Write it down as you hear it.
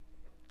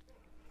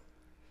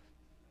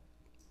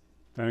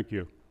Thank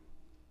you.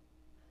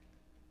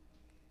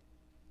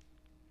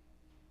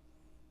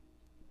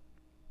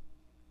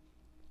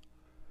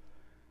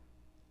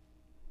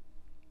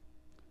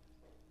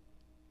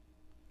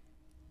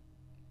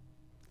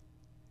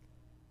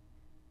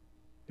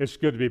 It's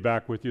good to be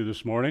back with you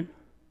this morning.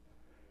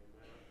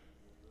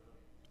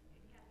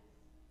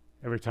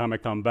 Every time I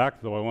come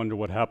back, though, I wonder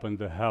what happened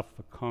to half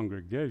the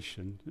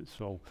congregation.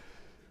 So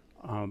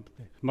it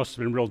must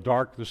have been real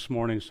dark this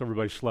morning, so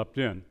everybody slept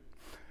in.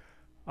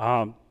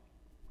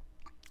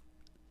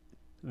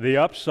 The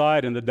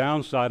upside and the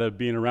downside of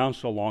being around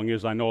so long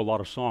is I know a lot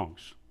of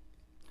songs,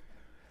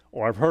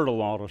 or I've heard a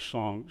lot of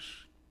songs.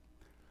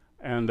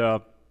 And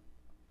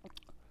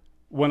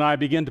when I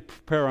begin to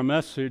prepare a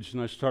message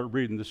and I start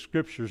reading the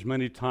scriptures,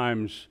 many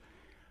times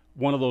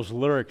one of those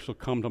lyrics will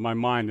come to my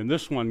mind. And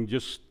this one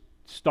just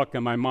stuck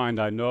in my mind.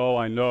 I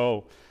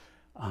know,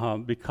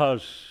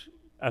 because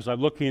as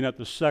I'm looking at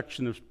the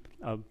section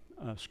of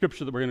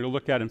scripture that we're going to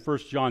look at in 1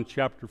 John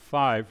chapter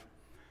 5,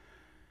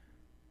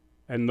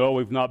 and no,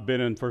 we've not been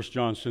in 1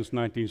 John since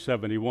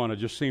 1971. It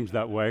just seems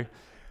that way.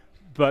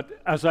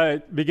 But as I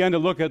began to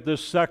look at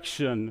this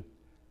section,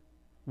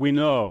 we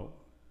know.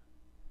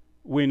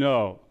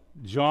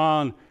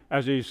 John,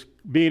 as he's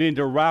beginning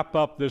to wrap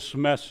up this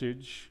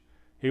message,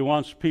 he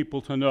wants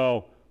people to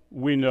know,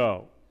 we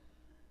know.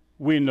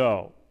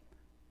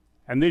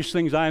 And these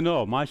things I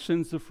know, my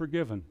sins are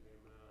forgiven.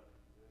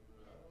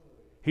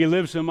 He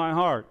lives in my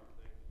heart.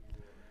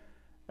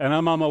 And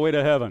I'm on my way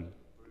to heaven.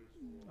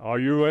 Are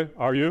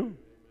you?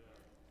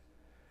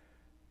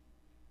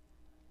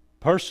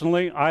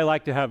 Personally, I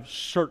like to have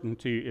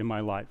certainty in my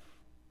life.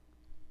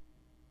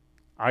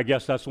 I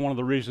guess that's one of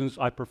the reasons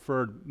I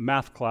preferred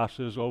math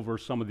classes over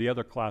some of the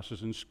other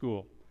classes in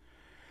school.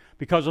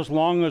 Because as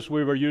long as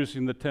we were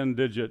using the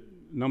 10-digit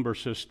number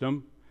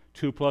system,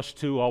 2 plus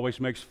 2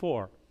 always makes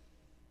 4.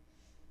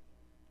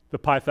 The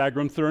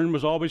Pythagorean theorem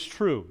was always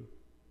true.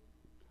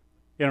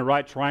 In a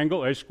right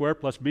triangle, a squared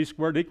plus b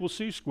squared equals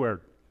c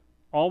squared.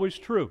 Always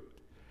true.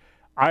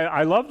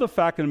 I love the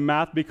fact in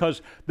math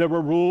because there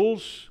were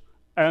rules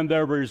and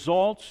their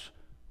results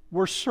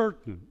were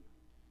certain.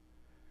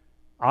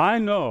 I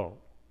know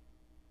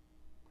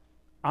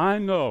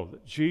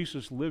that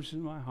Jesus lives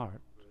in my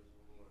heart.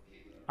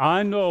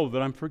 I know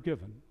that I'm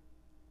forgiven.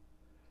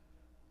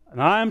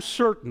 And I'm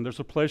certain there's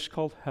a place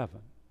called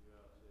heaven.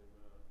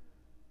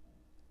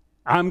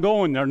 I'm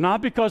going there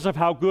not because of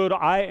how good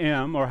I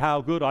am or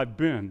how good I've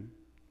been,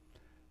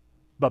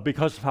 but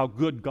because of how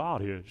good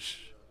God is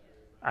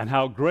and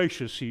how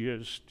gracious He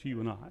is to you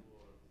and I.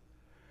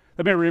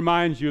 Let me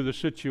remind you of the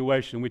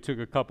situation. We took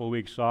a couple of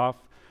weeks off.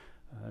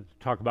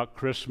 Talk about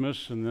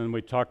Christmas, and then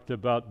we talked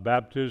about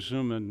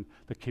baptism and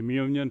the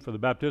communion for the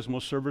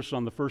baptismal service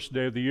on the first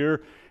day of the year.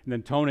 And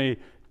then Tony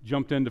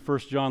jumped into 1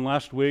 John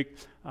last week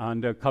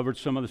and covered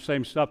some of the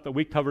same stuff that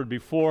we covered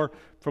before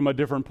from a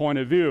different point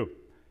of view.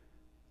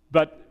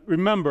 But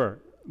remember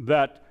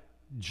that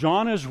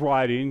John is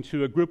writing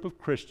to a group of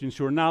Christians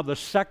who are now the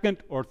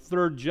second and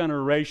third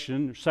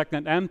generation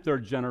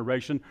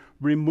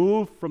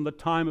removed from the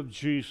time of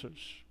Jesus.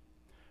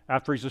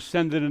 After He's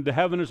ascended into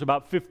heaven, it's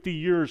about 50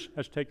 years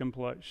has taken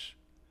place.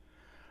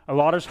 A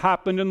lot has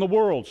happened in the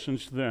world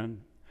since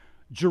then.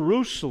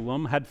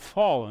 Jerusalem had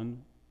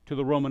fallen to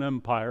the Roman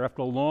Empire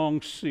after a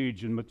long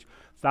siege in which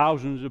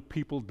thousands of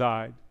people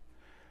died.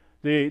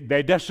 They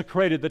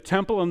desecrated the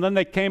temple, and then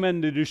they came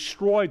in and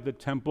destroyed the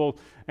temple,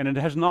 and it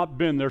has not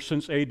been there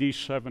since AD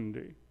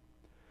 70.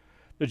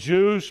 The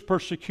Jews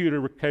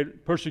persecuted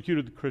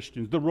the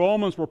Christians. The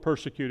Romans were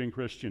persecuting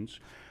Christians.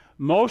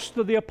 Most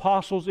of the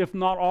apostles, if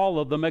not all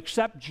of them,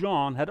 except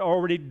John, had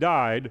already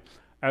died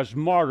as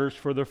martyrs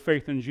for their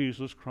faith in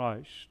Jesus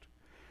Christ.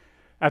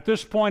 At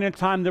this point in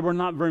time, there were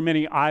not very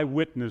many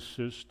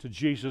eyewitnesses to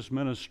Jesus'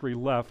 ministry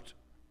left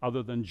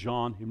other than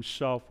John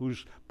himself,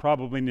 who's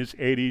probably in his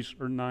 80s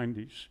or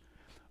 90s,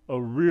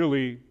 a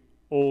really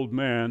old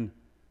man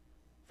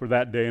for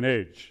that day and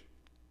age.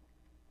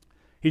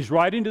 He's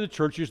writing to the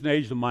churches in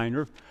Asia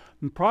Minor,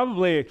 and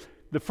probably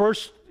it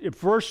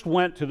first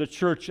went to the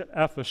church at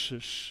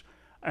Ephesus,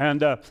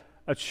 and a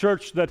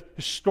church that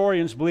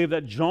historians believe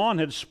that John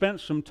had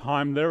spent some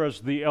time there as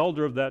the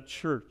elder of that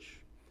church.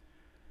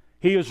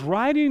 He is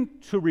writing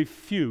to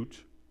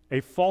refute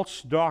a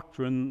false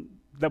doctrine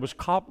that was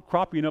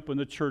cropping up in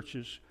the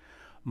churches,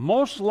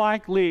 most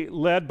likely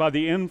led by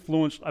the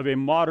influence of a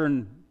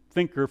modern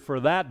thinker for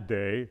that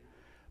day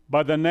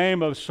by the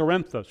name of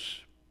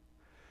Cerinthus.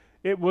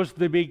 It was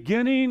the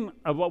beginning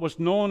of what was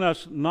known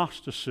as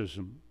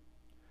Gnosticism.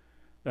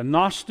 The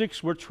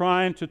Gnostics were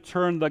trying to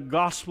turn the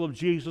gospel of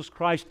Jesus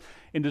Christ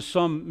into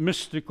some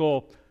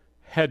mystical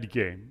head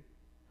game.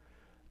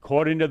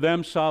 According to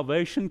them,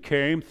 salvation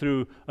came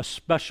through a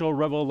special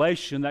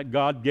revelation that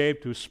God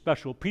gave to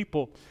special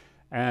people.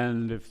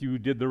 And if you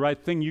did the right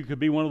thing, you could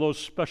be one of those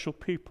special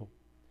people.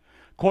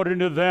 According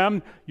to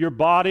them, your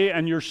body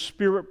and your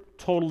spirit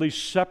totally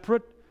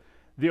separate.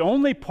 The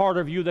only part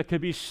of you that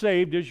can be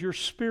saved is your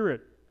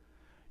spirit.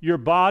 Your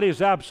body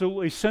is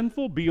absolutely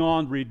sinful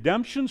beyond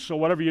redemption, so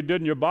whatever you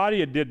did in your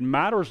body, it didn't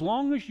matter as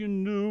long as you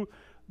knew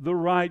the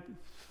right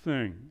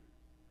thing.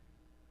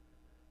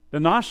 The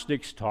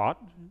Gnostics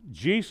taught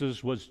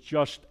Jesus was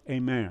just a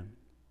man.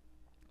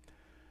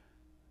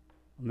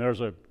 And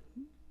there's a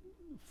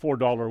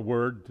 $4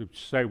 word to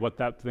say what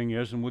that thing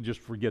is, and we'll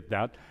just forget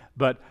that.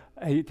 But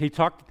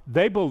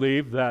they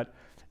believed that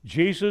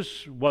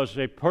Jesus was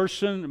a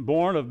person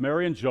born of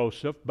Mary and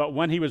Joseph, but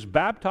when he was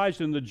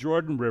baptized in the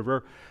Jordan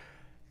River,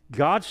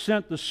 God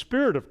sent the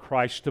Spirit of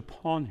Christ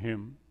upon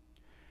him.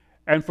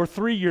 And for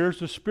 3 years,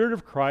 the Spirit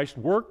of Christ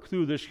worked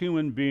through this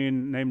human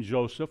being named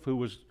Joseph, who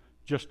was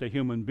just a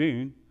human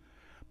being.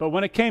 But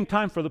when it came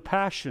time for the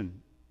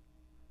passion,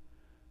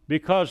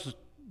 because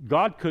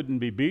God couldn't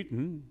be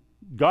beaten,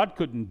 God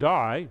couldn't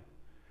die,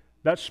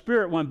 that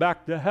Spirit went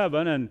back to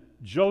heaven, and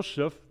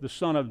Joseph, the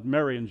son of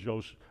Mary and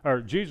Joseph,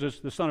 or Jesus,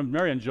 the son of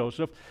Mary and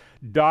Joseph,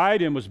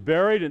 died and was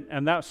buried,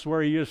 and that's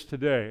where he is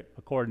today,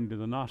 according to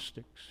the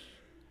Gnostics.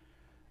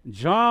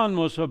 John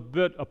was a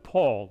bit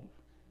appalled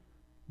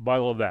by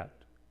all that,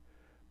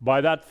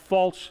 by that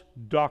false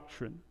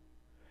doctrine.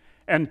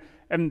 And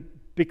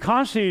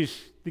because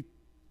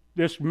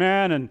this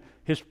man and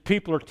his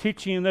people are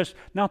teaching this,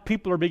 now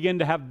people are beginning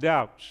to have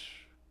doubts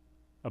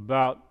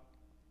about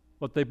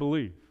what they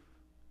believe.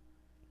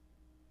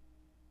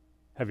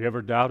 Have you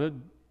ever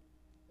doubted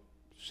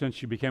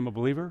since you became a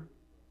believer?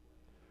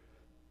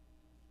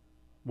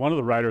 One of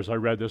the writers I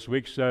read this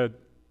week said,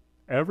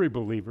 every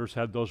believer's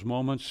had those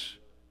moments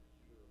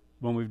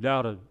when we've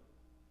doubted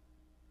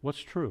what's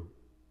true.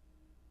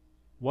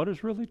 What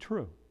is really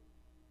true?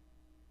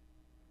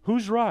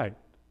 Who's right?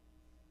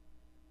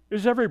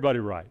 Is everybody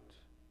right?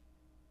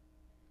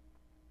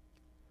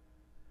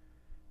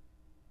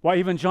 Why,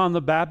 even John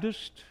the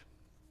Baptist,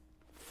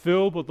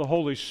 filled with the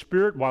Holy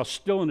Spirit while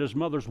still in his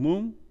mother's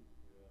womb,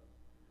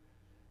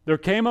 there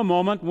came a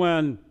moment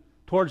when,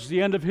 towards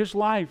the end of his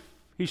life,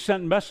 he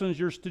sent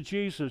messengers to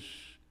Jesus.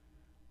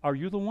 Are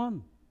you the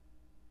one?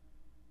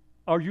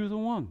 Are you the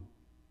one?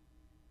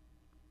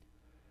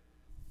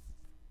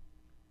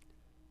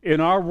 In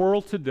our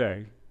world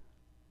today,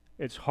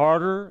 it's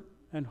harder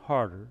and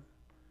harder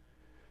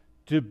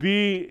to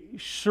be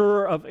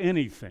sure of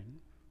anything.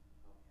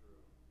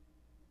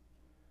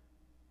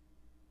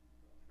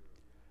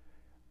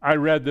 I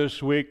read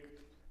this week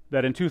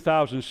that in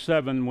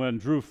 2007, when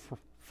Drew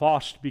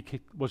Faust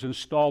was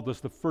installed as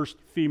the first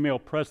female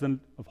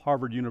president of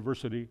Harvard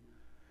University,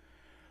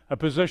 a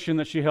position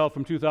that she held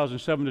from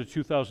 2007 to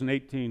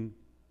 2018,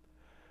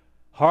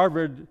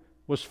 Harvard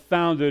was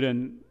founded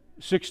in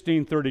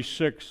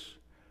 1636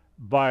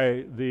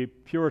 by the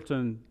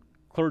Puritan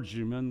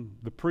clergyman,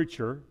 the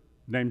preacher,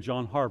 named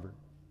John Harvard.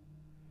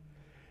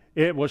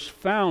 It was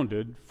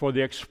founded for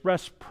the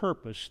express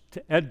purpose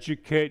to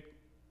educate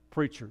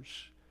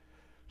preachers,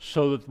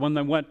 so that when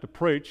they went to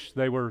preach,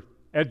 they were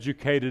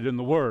educated in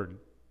the Word.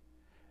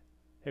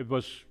 It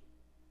was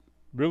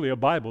really a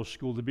Bible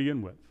school to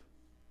begin with.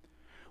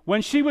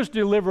 When she was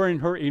delivering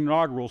her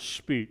inaugural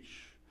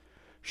speech,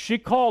 she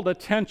called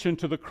attention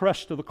to the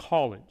crest of the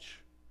college,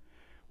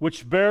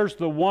 which bears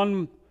the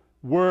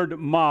one-word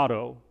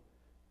motto,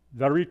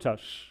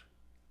 Veritas,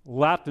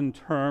 Latin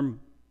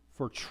term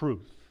for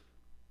truth.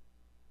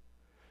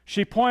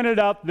 She pointed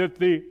out that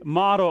the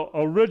motto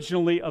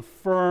originally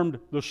affirmed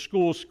the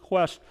school's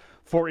quest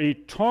for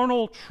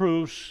eternal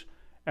truths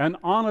and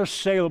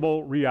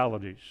unassailable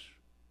realities.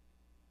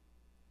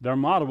 Their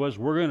motto was,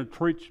 we're going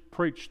to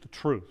preach the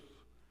truth.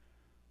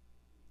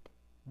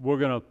 We're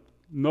going to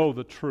know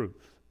the truth.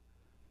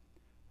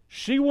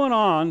 She went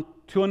on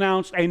to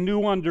announce a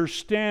new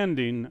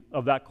understanding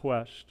of that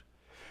quest.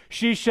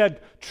 She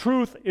said,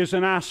 truth is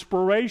an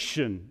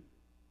aspiration,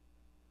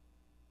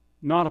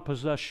 not a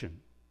possession.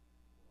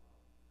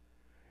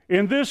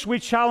 In this, we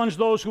challenge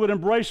those who would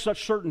embrace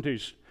such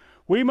certainties.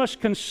 We must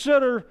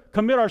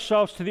commit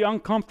ourselves to the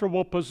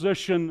uncomfortable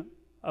position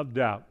of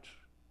doubt.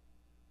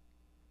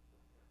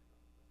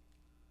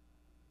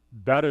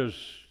 That is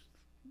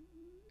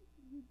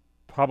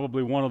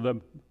probably one of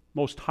the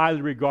most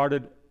highly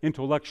regarded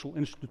intellectual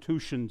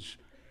institutions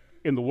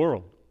in the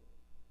world.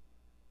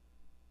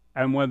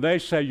 And when they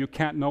say you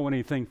can't know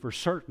anything for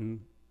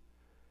certain,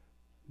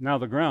 now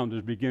the ground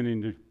is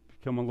beginning to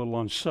become a little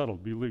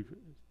unsettled,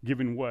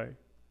 giving way.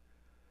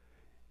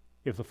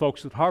 If the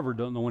folks at Harvard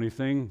don't know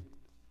anything,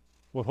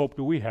 what hope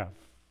do we have?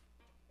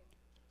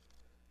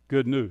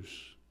 Good news.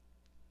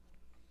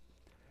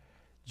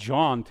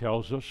 John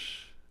tells us,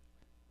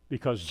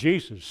 because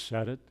Jesus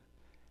said it,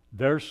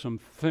 there's some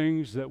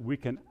things that we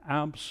can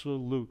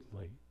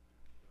absolutely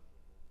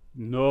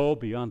know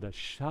beyond a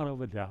shadow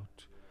of a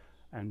doubt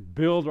and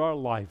build our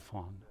life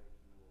on.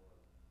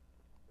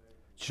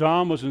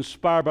 John was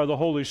inspired by the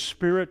Holy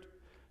Spirit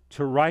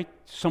to write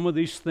some of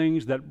these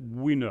things that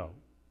we know,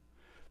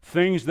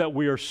 things that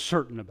we are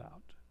certain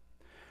about.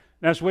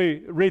 As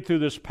we read through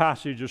this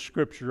passage of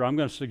Scripture, I'm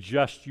going to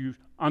suggest you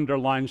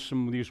underline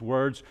some of these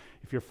words.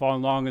 If you're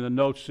following along in the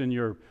notes that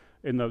are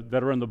in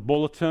the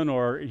bulletin,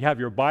 or you have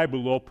your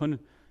Bible open,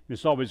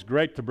 it's always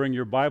great to bring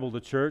your Bible to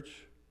church.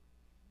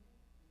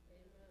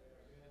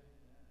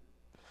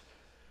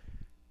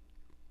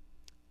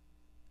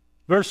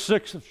 Verse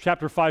 6 of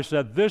chapter 5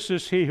 said, "This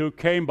is he who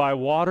came by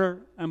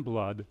water and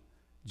blood,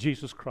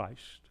 Jesus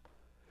Christ.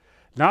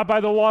 Not by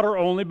the water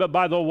only, but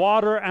by the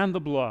water and the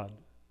blood.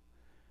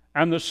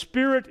 And the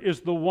Spirit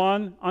is the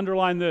one,"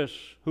 underline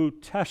this, "who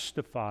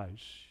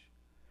testifies."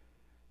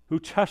 Who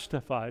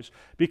testifies.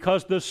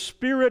 Because the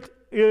Spirit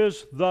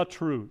is the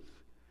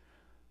truth.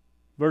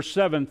 Verse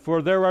 7,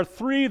 "For there are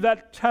three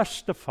that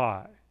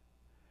testify."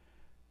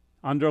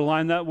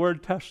 Underline that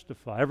word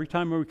testify. Every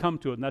time we come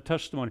to it in that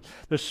testimony.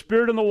 The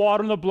Spirit and the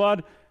water and the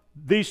blood,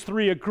 these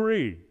three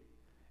agree.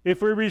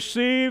 If we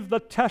receive the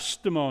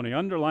testimony,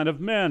 underline,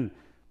 of men,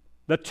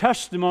 the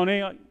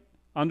testimony,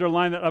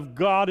 underline that, of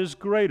God is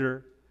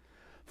greater.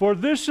 For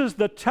this is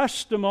the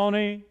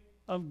testimony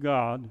of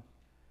God,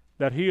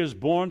 that he is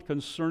born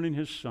concerning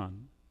his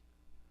Son.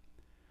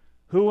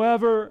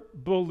 Whoever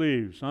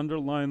believes,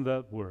 underline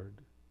that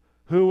word,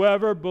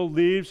 whoever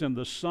believes in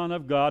the Son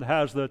of God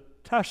has the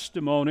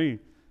testimony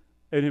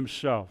in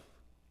himself.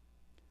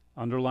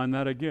 Underline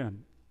that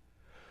again.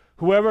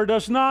 Whoever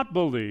does not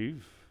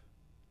believe,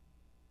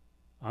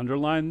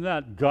 underline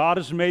that, God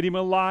has made him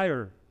a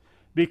liar,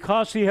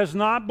 because he has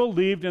not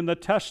believed in the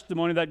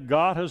testimony that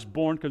God has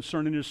borne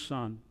concerning his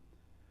Son.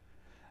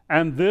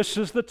 And this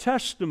is the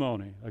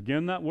testimony,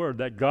 again that word,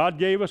 that God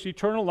gave us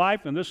eternal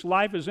life, and this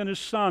life is in his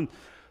Son.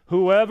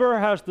 Whoever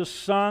has the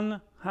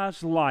Son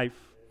has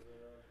life.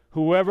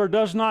 Whoever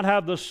does not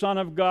have the Son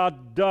of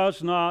God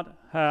does not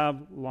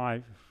have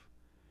life.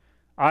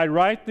 I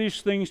write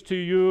these things to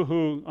you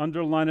who,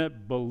 underline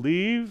it,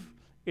 believe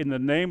in the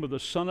name of the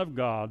Son of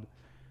God,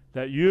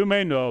 that you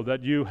may know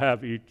that you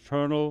have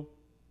eternal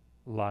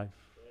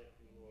life.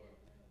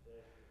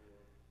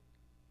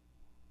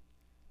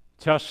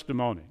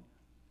 Testimony.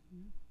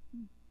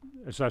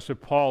 As I said,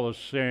 Paul is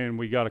saying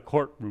we got a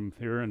courtroom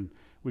here and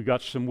we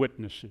got some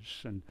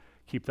witnesses, and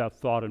keep that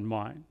thought in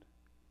mind.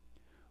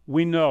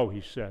 We know,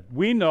 he said.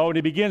 We know, and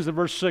he begins in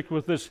verse 6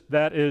 with this,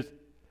 that is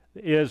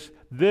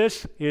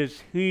this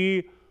is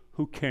he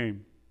who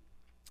came.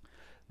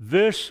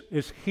 This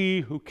is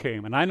he who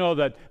came. And I know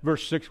that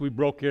verse 6, we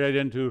broke it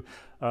into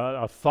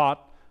a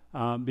thought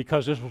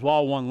because this was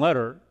all one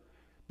letter.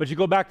 But you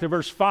go back to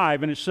verse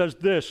 5 and it says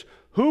this,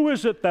 "Who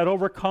is it that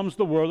overcomes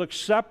the world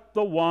except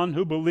the one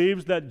who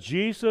believes that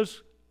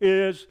Jesus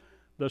is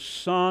the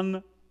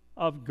Son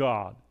of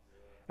God?"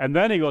 And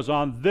then he goes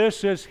on,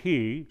 "This is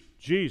he,"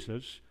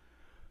 Jesus,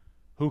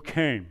 "who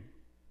came."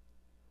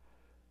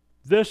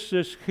 This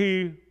is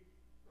he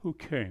who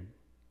came.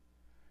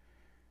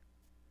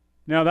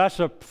 Now that's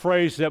a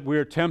phrase that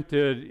we're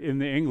tempted in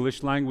the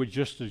English language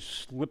just to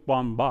slip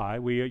on by.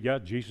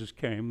 Jesus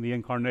came, the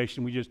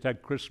incarnation, we just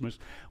had Christmas,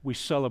 we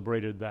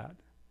celebrated that.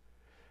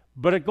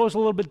 But it goes a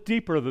little bit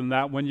deeper than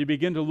that when you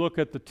begin to look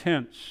at the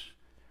tense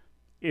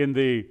in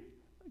the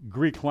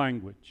Greek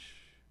language.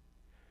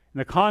 And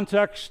the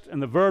context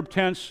and the verb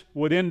tense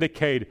would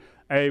indicate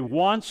a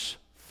once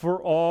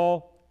for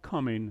all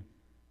coming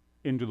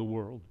into the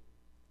world.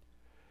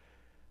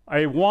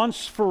 A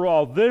once for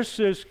all. This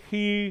is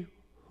he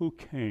who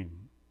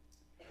came.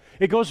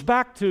 It goes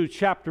back to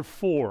chapter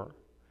 4,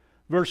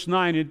 verse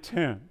 9 and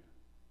 10.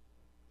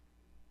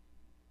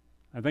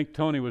 I think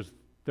Tony was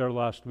there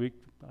last week.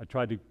 I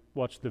tried to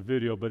watch the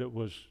video, but it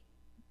was,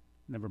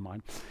 never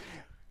mind.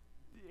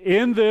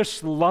 In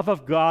this, the love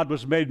of God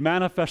was made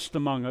manifest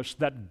among us,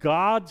 that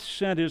God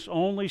sent his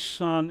only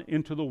Son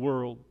into the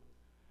world,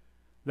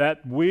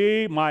 that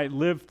we might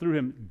live through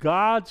him.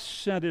 God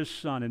sent his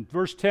Son. In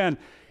verse 10,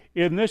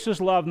 "In this is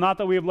love, not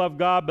that we have loved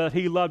God, but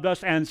he loved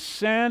us and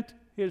sent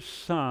his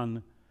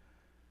Son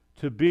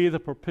to be the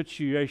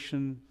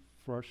propitiation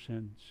for our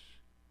sins."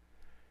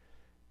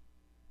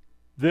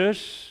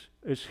 This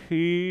is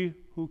he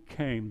who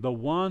came, the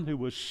one who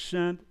was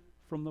sent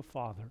from the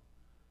Father.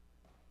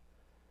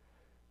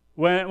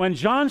 When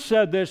John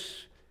said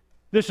this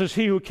is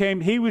he who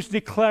came, he was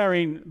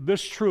declaring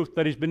this truth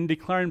that he's been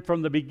declaring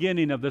from the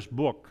beginning of this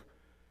book.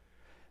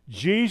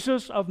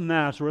 Jesus of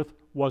Nazareth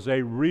was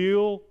a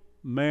real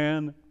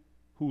man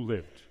who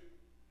lived.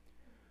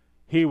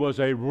 He was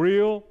a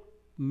real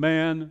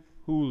man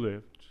who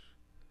lived.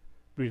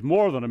 But he's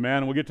more than a man,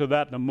 and we'll get to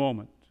that in a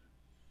moment.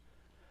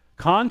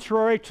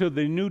 Contrary to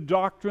the new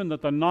doctrine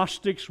that the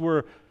Gnostics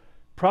were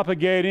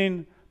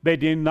propagating, they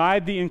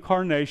denied the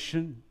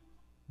incarnation,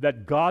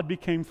 that God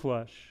became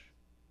flesh.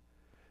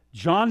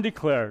 John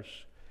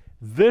declares,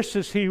 this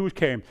is he who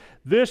came.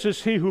 This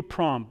is he who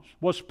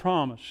was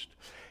promised.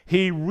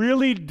 He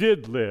really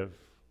did live.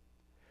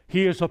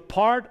 He is a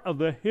part of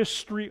the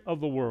history of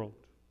the world.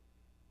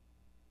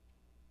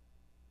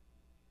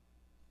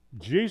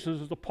 Jesus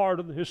is a part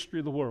of the history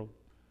of the world.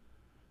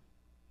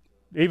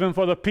 Even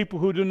for the people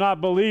who do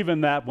not believe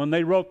in that, when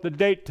they wrote the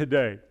date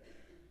today,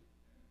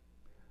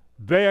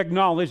 they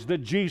acknowledge that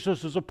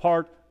Jesus is a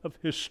part of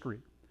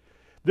history.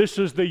 This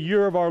is the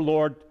year of our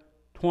Lord,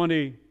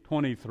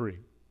 2023.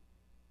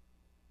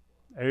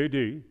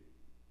 A.D.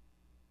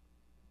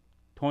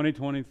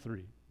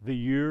 2023. The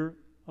year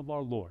of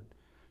our Lord.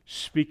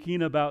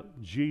 Speaking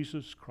about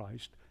Jesus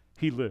Christ,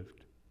 he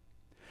lived.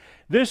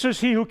 This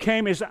is he who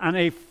came is an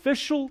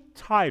official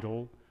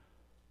title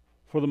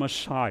for the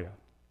Messiah.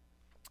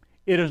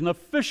 It is an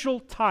official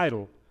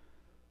title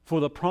for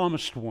the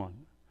promised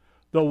one,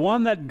 the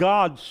one that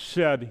God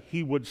said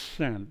he would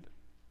send.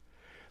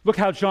 Look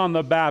how John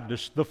the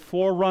Baptist, the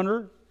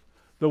forerunner,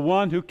 the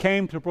one who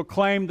came to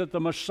proclaim that the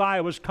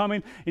Messiah was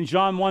coming, in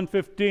John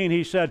 1:15,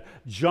 he said,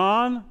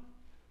 John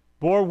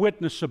bore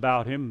witness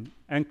about him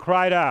and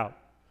cried out,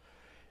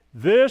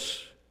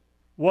 this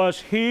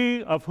was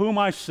he of whom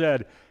I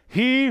said,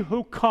 he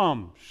who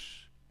comes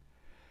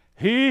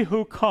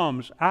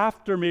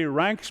after me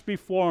ranks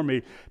before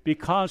me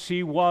because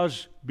he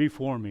was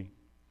before me.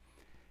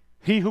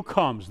 He who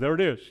comes, there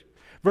it is.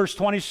 Verse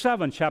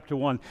 27, chapter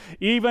 1,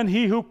 even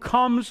he who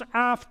comes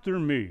after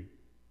me,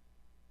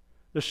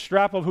 the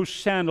strap of whose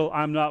sandal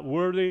I'm not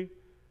worthy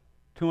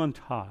to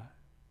untie.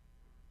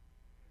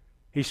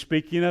 He's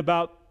speaking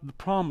about the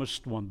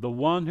promised one, the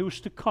one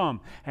who's to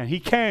come, and he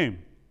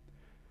came.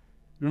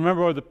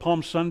 Remember the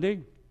Palm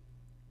Sunday?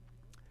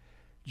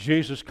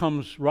 Jesus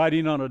comes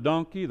riding on a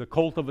donkey, the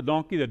colt of a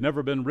donkey that had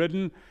never been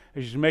ridden.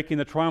 He's making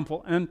the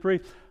triumphal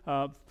entry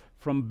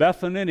from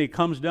Bethany, and he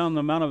comes down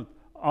the Mount of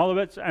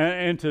Olivet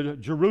into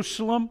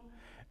Jerusalem.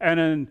 And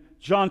in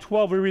John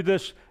 12 we read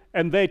this,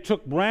 and they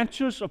took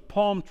branches of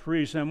palm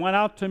trees and went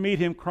out to meet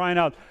him, crying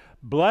out,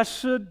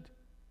 blessed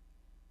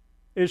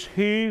is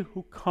he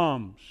who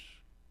comes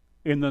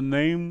in the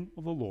name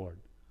of the Lord,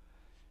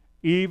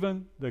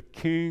 even the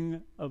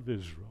King of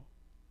Israel.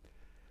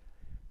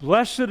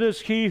 Blessed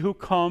is he who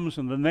comes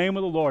in the name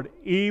of the Lord,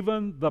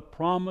 even the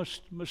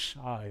promised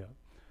Messiah,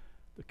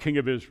 the King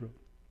of Israel.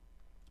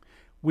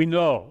 We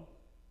know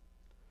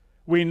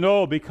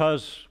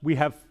because we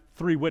have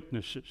three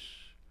witnesses.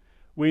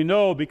 We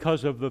know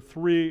because of the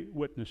three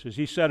witnesses.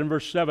 He said in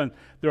verse 7,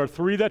 there are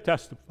three that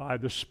testify,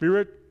 the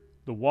Spirit,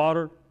 the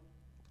water,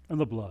 and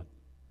the blood.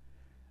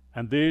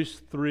 And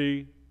these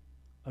three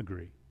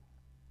agree.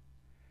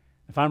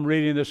 If I'm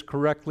reading this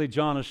correctly,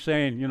 John is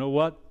saying, you know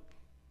what?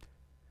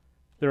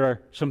 There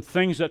are some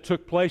things that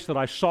took place that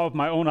I saw with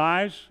my own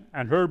eyes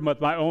and heard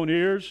with my own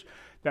ears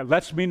that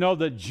lets me know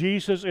that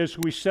Jesus is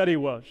who he said he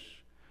was.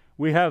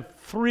 We have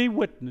three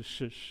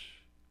witnesses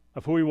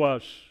of who he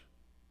was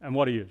and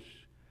what he is.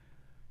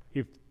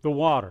 The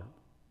water.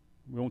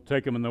 We won't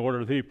take them in the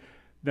order of the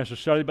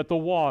necessarily, but the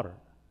water.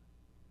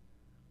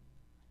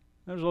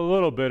 There's a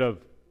little bit of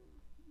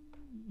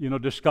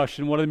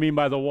discussion. What do they mean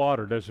by the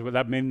water? Does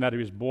that mean that he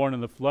was born in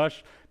the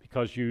flesh?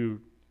 Because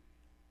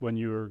when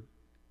you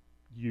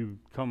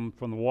come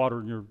from the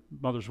water in your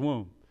mother's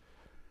womb.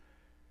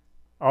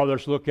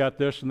 Others look at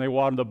this and they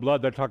water the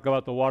blood. They talk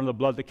about the water and the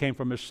blood that came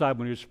from his side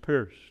when he was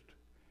pierced.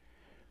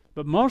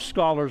 But most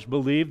scholars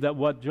believe that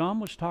what John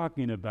was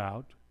talking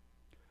about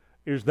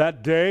is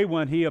that day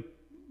when he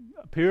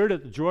appeared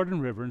at the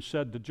Jordan River and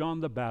said to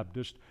John the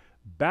Baptist,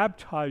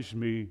 baptize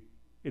me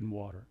in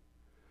water.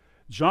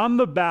 John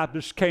the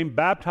Baptist came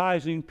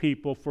baptizing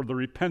people for the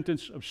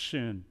repentance of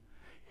sin.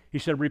 He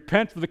said,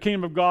 repent, for the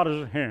kingdom of God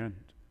is at hand.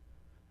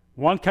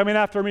 One coming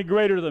after me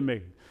greater than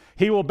me.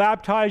 He will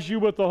baptize you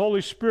with the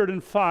Holy Spirit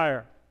and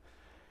fire.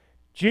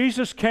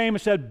 Jesus came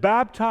and said,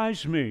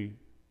 baptize me.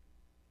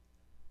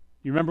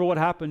 You remember what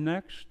happened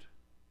next?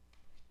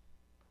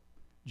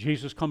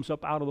 Jesus comes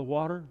up out of the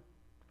water.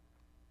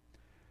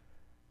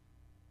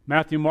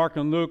 Matthew, Mark,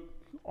 and Luke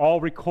all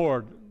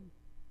record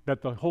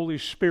that the Holy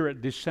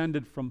Spirit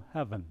descended from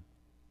heaven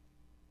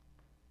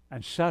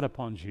and sat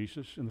upon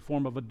Jesus in the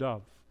form of a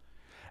dove.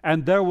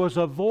 And there was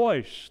a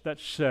voice that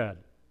said,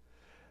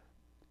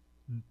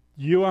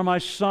 you are my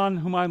Son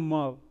whom I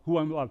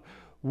love.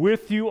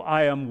 With you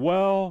I am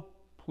well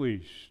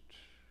pleased.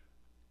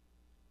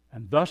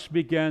 And thus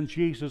began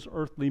Jesus'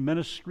 earthly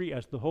ministry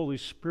as the Holy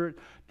Spirit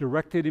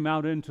directed him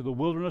out into the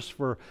wilderness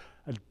for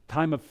a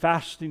time of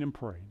fasting and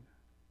praying.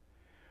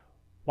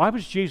 Why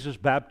was Jesus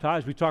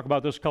baptized? We talked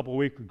about this a couple of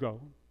weeks ago.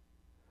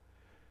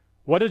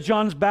 What did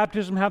John's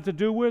baptism have to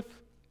do with?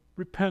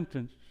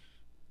 Repentance,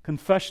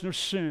 confession of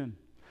sin,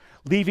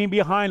 leaving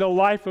behind a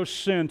life of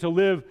sin to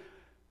live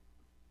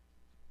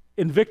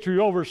in victory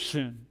over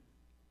sin.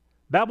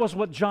 That was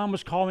what John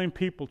was calling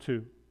people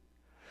to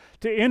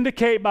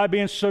indicate by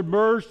being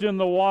submerged in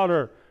the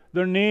water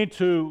their need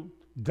to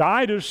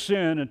die to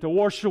sin and to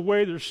wash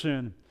away their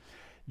sin.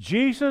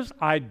 Jesus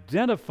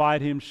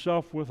identified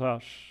himself with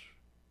us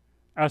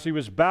as he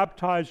was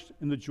baptized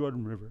in the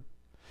Jordan River.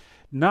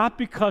 Not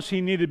because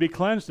he needed to be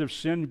cleansed of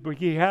sin, but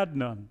he had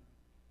none.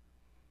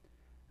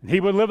 He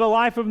would live a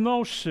life of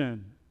no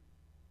sin.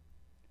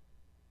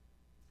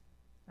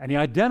 And he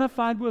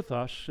identified with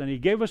us, and he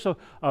gave us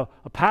a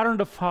pattern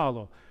to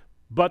follow.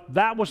 But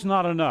that was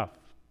not enough,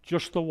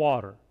 just the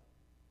water.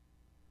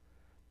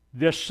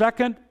 The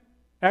second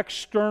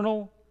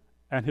external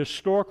and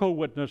historical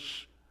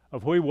witness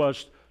of who he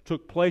was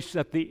took place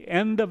at the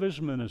end of his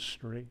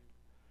ministry,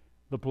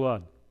 the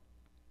blood.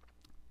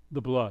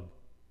 The blood.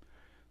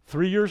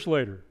 3 years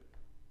later,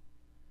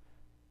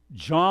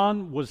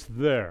 John was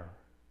there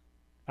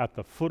at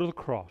the foot of the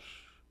cross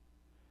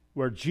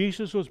where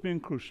Jesus was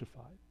being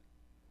crucified.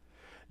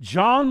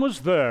 John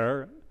was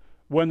there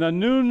when the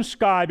noon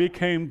sky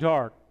became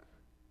dark.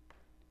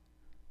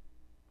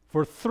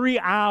 For 3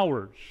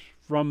 hours,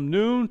 from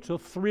noon till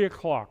 3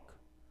 o'clock,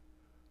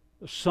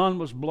 the sun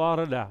was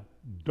blotted out.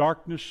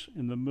 Darkness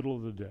in the middle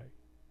of the day.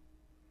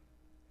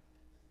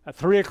 At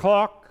 3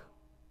 o'clock,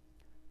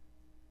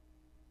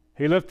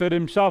 he lifted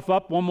himself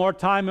up one more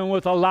time and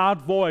with a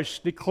loud voice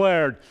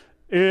declared,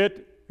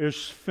 "It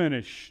is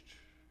finished."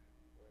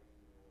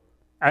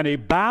 And he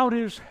bowed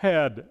his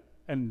head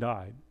and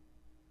died.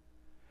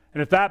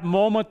 And at that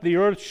moment, the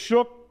earth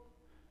shook,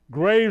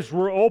 graves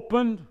were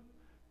opened,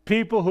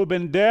 people who'd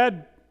been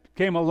dead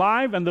came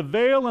alive, and the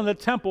veil in the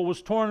temple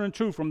was torn in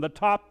two from the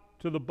top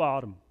to the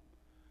bottom.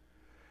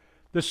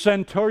 The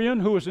centurion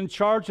who was in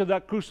charge of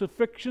that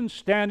crucifixion,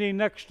 standing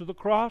next to the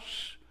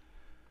cross,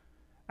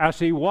 as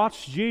he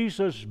watched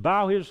Jesus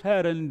bow his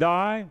head and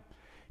die,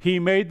 he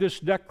made this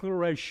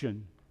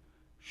declaration: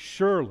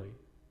 surely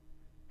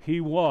he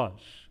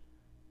was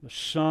the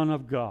Son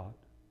of God.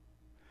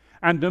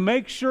 And to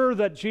make sure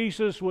that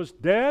Jesus was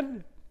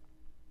dead,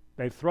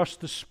 they thrust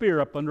the spear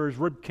up under his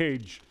rib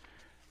cage,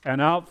 and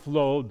out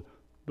flowed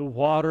the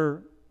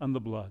water and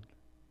the blood.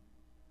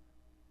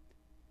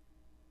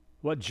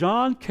 What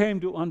John came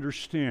to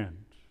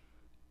understand,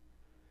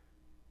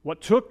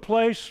 what took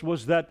place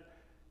was that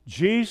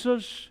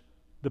Jesus,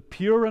 the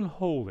pure and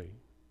holy,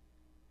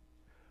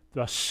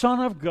 the Son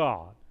of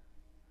God,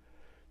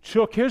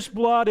 took his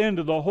blood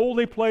into the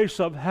holy place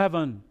of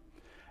heaven,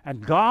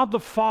 and God the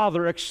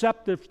Father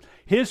accepted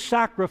his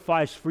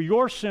sacrifice for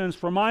your sins,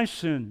 for my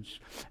sins.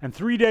 And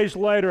 3 days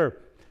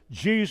later,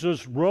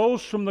 Jesus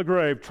rose from the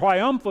grave,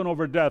 triumphant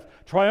over death,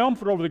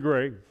 triumphant over the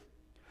grave.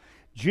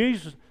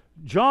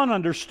 John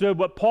understood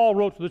what Paul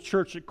wrote to the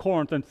church at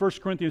Corinth in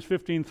 1 Corinthians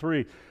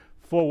 15:3.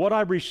 For what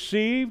I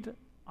received,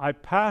 I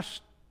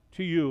passed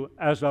to you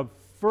as of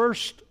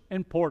first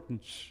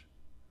importance.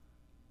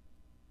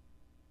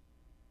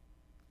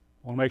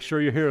 I want to make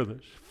sure you hear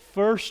this.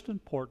 First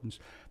importance,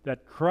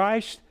 that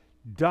Christ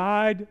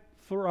died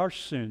for our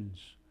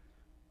sins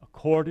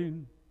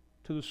according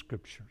to the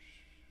Scriptures.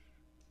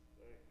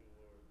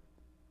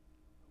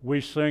 We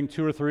sing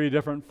 2 or 3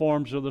 different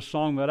forms of the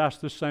song that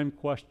ask the same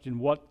question: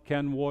 what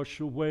can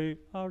wash away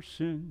our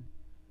sin?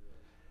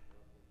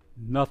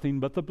 Nothing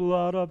but the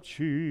blood of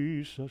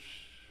Jesus.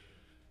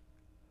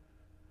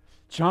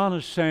 John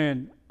is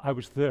saying, I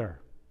was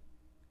there.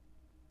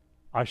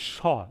 I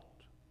saw it.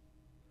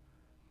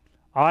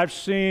 I've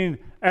seen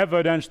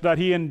evidence that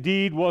he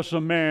indeed was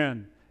a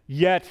man,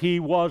 yet he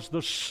was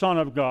the Son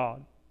of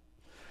God.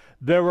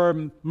 There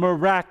were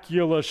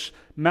miraculous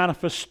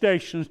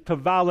manifestations to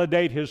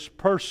validate his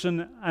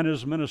person and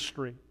his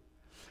ministry.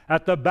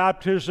 At the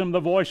baptism, the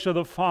voice of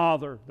the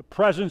Father, the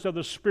presence of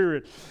the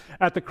Spirit.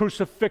 At the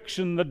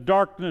crucifixion, the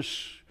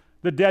darkness,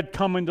 the dead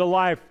coming to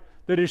life,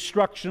 the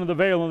destruction of the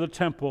veil in the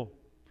temple.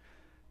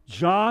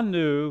 John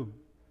knew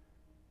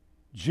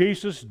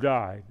Jesus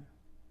died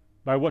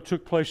by what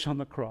took place on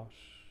the cross.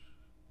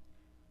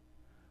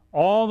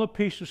 All the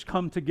pieces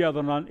come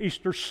together on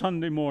Easter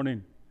Sunday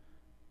morning.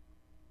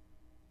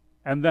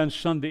 And then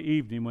Sunday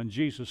evening, when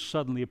Jesus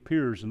suddenly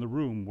appears in the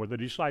room where the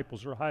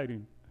disciples are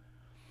hiding,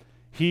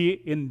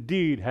 he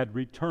indeed had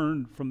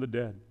returned from the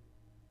dead.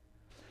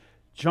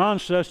 John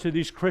says to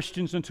these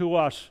Christians and to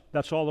us,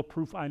 that's all the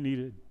proof I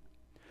needed.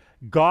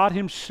 God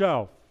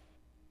himself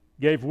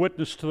gave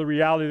witness to the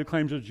reality of the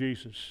claims of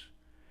Jesus.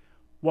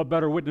 What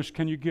better witness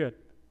can you get?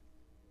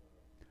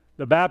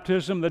 The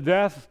baptism, the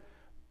death,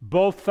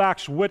 both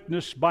facts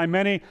witnessed by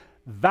many,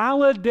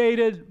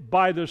 validated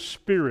by the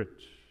Spirit.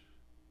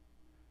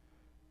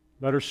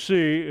 Letter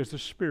C is the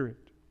Spirit.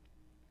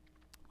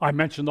 I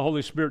mentioned the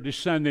Holy Spirit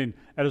descending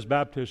at his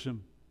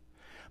baptism.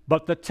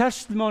 But the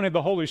testimony of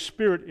the Holy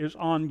Spirit is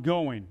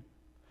ongoing.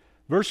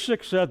 Verse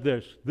 6 said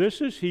this: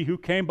 this is he who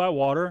came by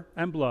water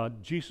and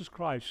blood, Jesus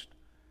Christ.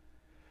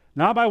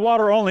 Not by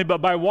water only,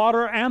 but by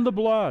water and the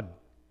blood.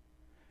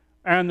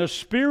 And the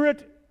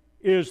Spirit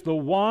is the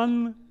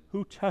one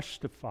who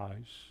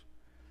testifies,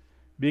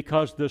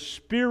 because the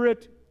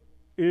Spirit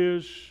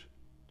is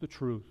the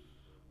truth.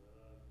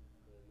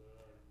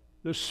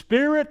 The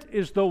Spirit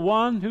is the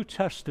one who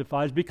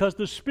testifies, because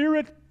the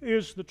Spirit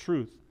is the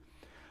truth.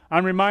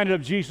 I'm reminded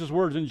of Jesus'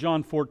 words in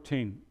John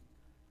 14.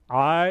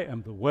 I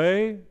am the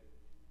way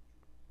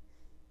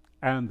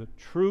and the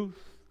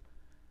truth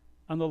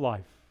and the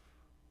life.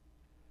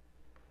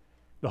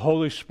 The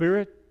Holy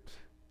Spirit,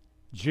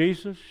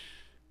 Jesus,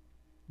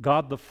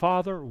 God the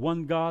Father,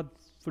 one God,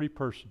 3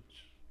 persons.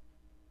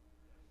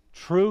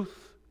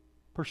 Truth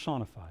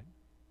personified.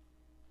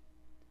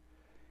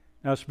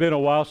 Now, it's been a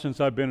while since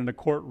I've been in a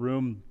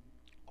courtroom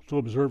to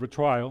observe a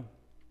trial,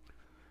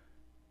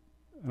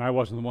 and I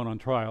wasn't the one on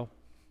trial.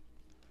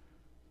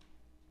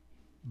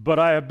 But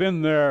I have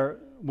been there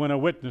when a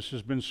witness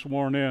has been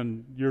sworn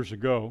in years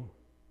ago.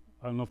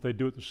 I don't know if they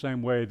do it the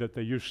same way that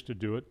they used to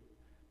do it.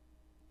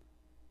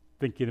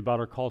 Thinking about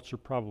our culture,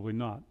 probably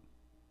not.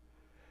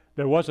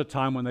 There was a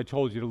time when they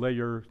told you to lay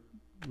your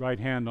right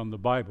hand on the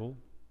Bible,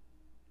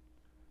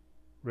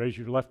 raise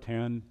your left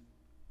hand,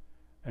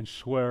 and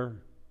swear,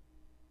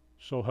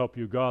 so help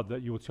you God,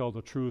 that you will tell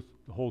the truth,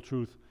 the whole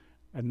truth,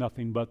 and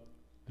nothing but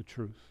the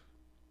truth.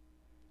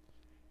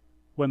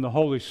 when the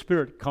Holy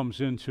Spirit comes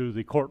into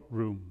the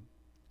courtroom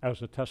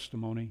as a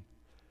testimony,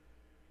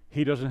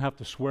 he doesn't have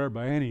to swear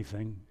by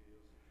anything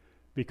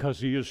because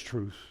he is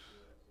truth.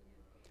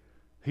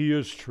 He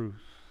is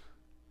truth.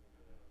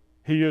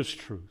 He is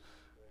truth.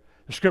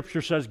 The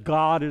Scripture says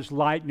God is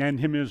light and in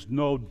him is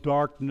no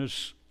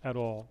darkness at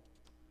all.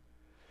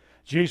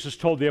 Jesus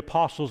told the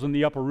apostles in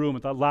the upper room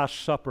at that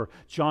Last Supper,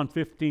 John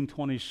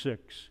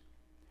 15:26,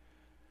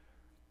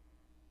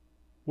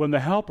 when the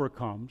Helper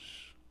comes,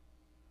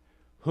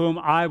 whom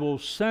I will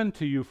send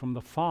to you from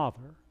the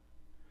Father,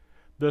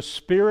 the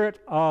Spirit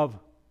of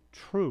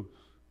truth,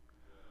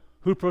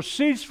 who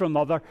proceeds from the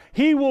Father,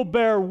 he will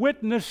bear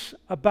witness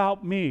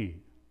about me.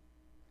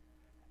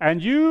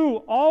 And you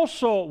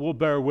also will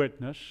bear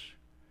witness,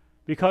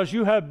 because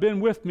you have been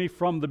with me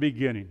from the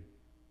beginning.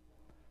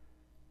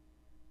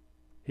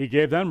 He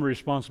gave them a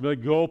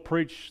responsibility, go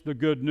preach the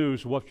good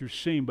news of what you've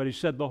seen. But he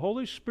said the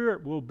Holy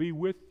Spirit will be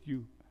with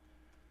you.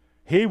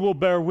 He will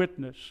bear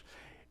witness.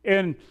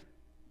 In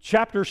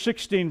chapter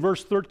 16,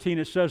 verse 13,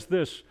 it says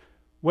this,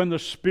 when the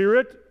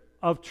Spirit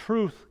of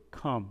truth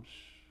comes,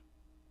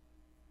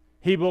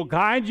 he will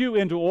guide you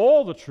into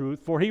all the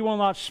truth, for he will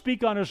not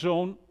speak on his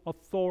own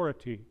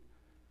authority.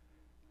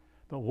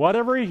 But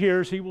whatever he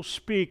hears, he will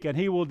speak, and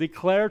he will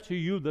declare to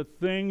you the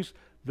things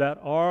that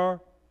are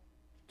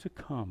to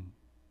come.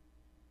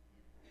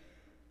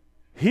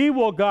 He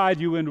will guide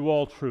you into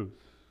all truth.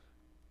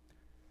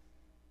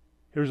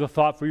 Here's a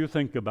thought for you to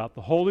think about.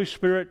 The Holy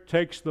Spirit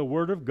takes the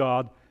Word of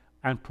God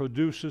and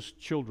produces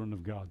children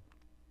of God.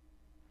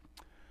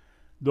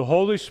 The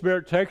Holy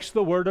Spirit takes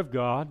the Word of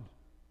God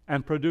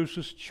and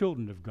produces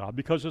children of God,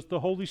 because it's the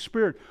Holy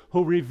Spirit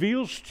who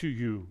reveals to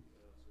you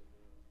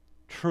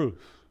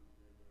truth.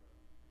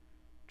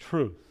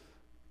 Truth.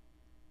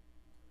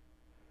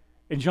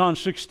 In John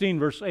 16,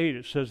 verse 8,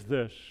 it says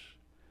this,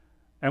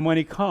 and when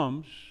he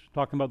comes,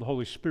 talking about the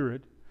Holy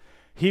Spirit,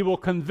 he will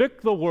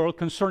convict the world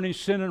concerning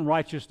sin and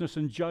righteousness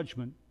and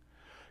judgment.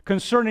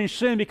 Concerning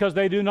sin, because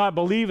they do not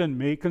believe in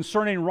me.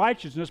 Concerning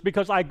righteousness,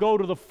 because I go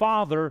to the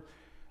Father,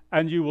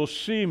 and you will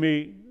see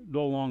me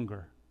no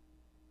longer.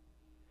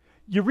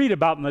 You read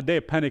about in the day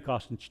of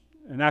Pentecost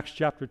in Acts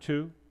chapter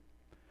 2.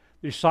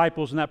 The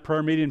disciples in that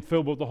prayer meeting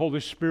filled with the Holy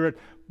Spirit,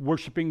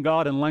 worshiping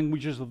God in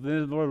languages that they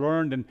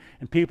learned,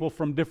 and people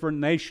from different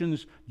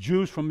nations,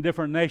 Jews from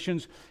different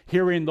nations,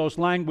 hearing those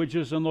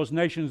languages and those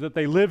nations that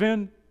they live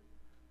in.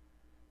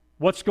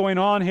 What's going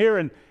on here?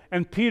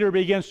 And Peter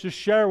begins to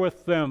share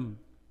with them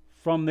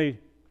from the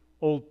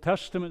Old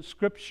Testament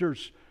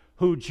Scriptures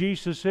who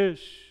Jesus is,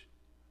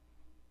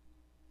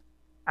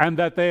 and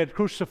that they had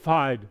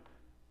crucified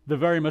the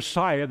very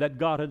Messiah that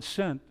God had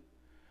sent.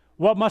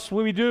 What must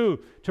we do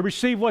to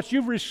receive what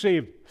you've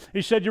received?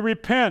 He said, you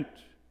repent.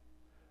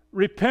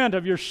 Repent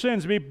of your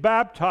sins, be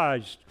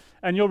baptized,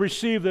 and you'll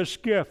receive this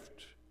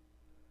gift.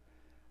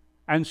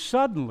 And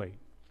suddenly,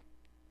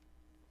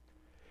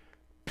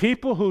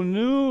 people who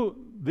knew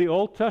the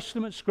Old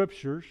Testament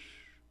Scriptures,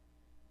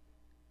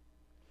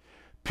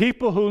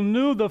 people who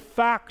knew the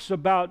facts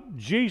about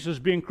Jesus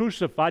being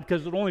crucified,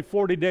 because it was only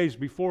 40 days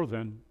before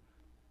then,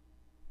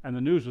 and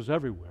the news was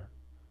everywhere.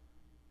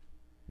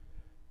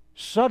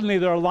 Suddenly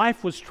their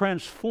life was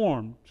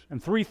transformed,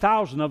 and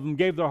 3,000 of them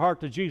gave their heart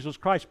to Jesus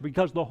Christ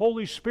because the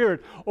Holy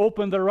Spirit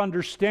opened their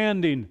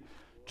understanding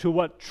to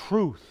what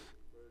truth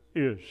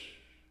is.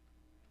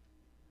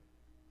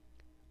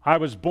 I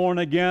was born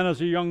again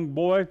as a young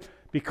boy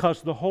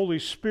because the Holy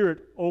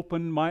Spirit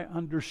opened my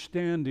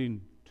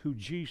understanding to who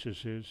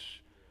Jesus is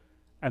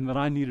and that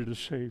I needed a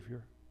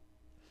Savior.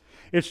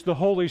 It's the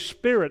Holy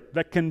Spirit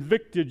that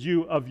convicted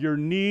you of your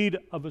need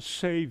of a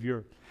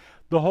Savior.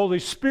 The Holy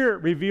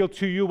Spirit revealed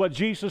to you what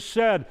Jesus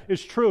said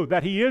is true,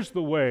 that He is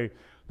the way,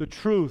 the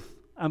truth,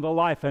 and the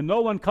life, and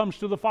no one comes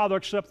to the Father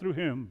except through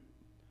Him.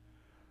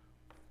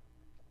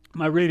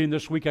 My reading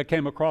this week, I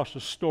came across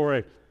a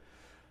story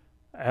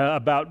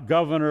about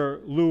Governor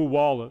Lew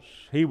Wallace.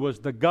 He was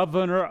the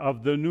governor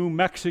of the New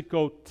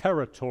Mexico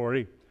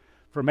Territory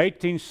from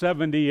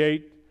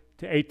 1878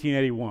 to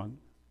 1881.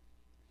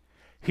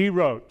 He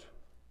wrote,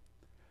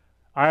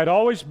 "I had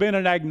always been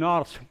an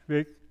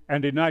agnostic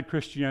and denied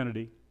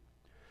Christianity.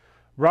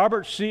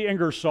 Robert C.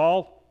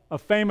 Ingersoll, a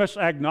famous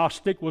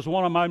agnostic, was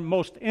one of my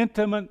most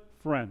intimate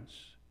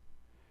friends.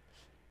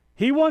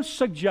 He once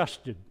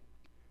suggested,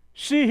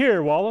 'See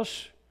here,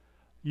 Wallace,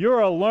 you're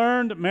a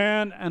learned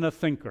man and a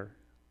thinker.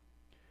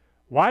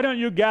 Why don't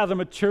you gather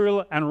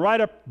material and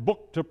write a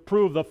book to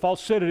prove the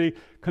falsity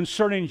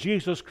concerning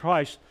Jesus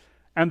Christ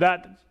and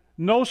that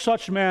no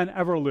such man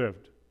ever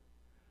lived,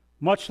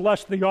 much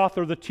less the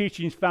author of the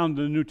teachings found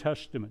in the New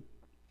Testament?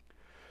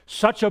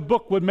 Such a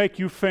book would make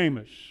you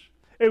famous.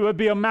 It would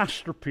be a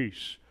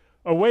masterpiece,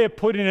 a way of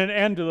putting an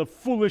end to the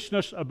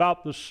foolishness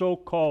about the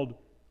so-called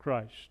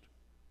Christ.'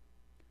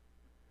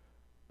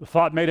 The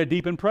thought made a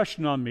deep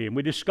impression on me, and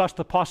we discussed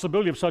the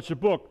possibility of such a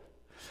book.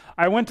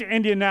 I went to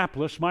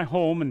Indianapolis, my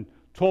home, and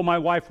told my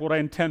wife what I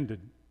intended.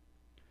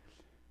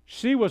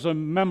 She was a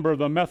member of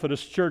the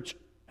Methodist Church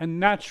and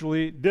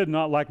naturally did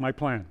not like my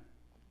plan.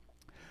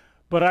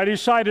 But I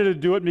decided to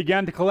do it and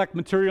began to collect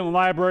material in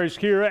libraries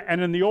here and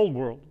in the old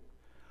world.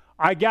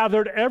 I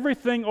gathered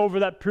everything over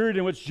that period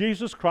in which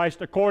Jesus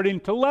Christ, according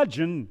to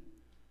legend,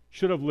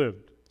 should have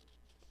lived.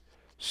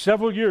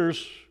 Several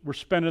years were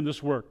spent in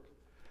this work.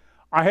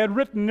 I had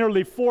written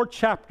nearly 4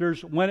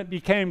 chapters when it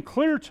became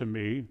clear to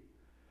me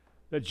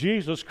that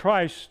Jesus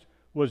Christ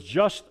was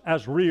just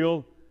as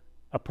real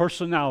a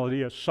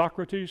personality as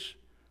Socrates,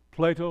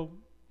 Plato,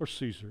 or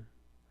Caesar.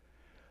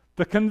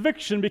 The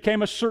conviction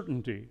became a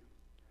certainty.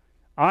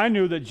 I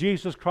knew that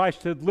Jesus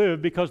Christ had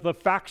lived because the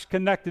facts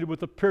connected with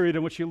the period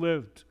in which he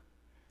lived.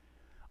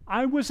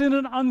 I was in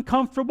an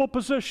uncomfortable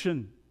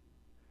position.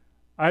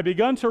 I had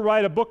begun to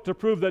write a book to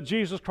prove that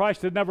Jesus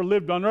Christ had never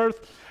lived on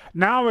earth.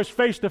 Now I was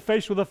face to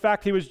face with the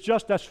fact he was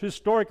just as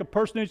historic a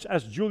personage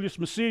as Julius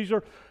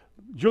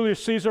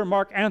Caesar,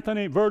 Mark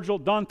Antony, Virgil,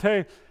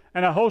 Dante,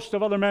 and a host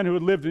of other men who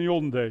had lived in the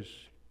olden days.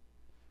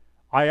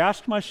 I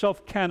asked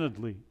myself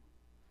candidly,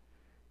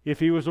 if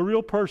he was a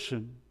real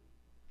person,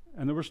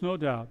 and there was no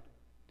doubt,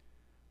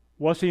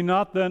 was he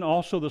not then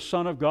also the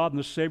Son of God and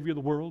the Savior of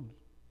the world?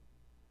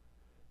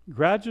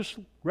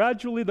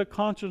 Gradually the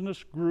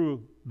consciousness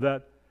grew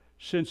that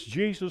since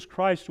Jesus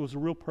Christ was a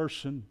real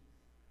person,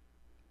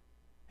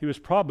 he was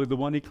probably the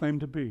one he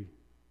claimed to be.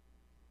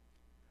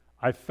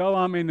 I fell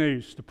on my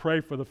knees to pray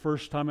for the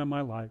first time in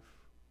my life.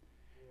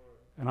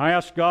 And I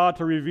asked God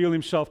to reveal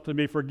himself to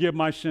me, forgive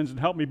my sins, and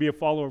help me be a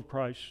follower of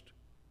Christ.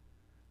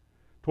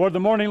 Towards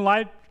morning,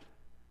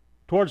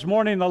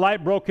 the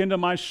light broke into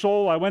my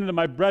soul. I went into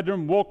my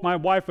bedroom, woke my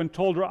wife, and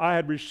told her I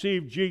had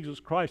received Jesus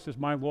Christ as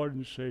my Lord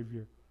and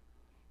Savior.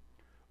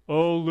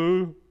 "Oh,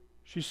 Lou,"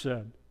 she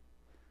said,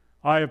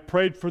 "I have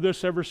prayed for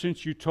this ever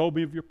since you told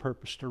me of your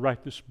purpose to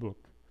write this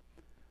book,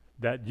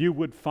 that you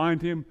would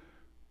find him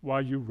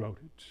while you wrote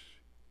it."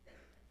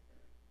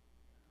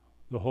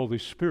 The Holy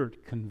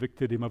Spirit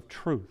convicted him of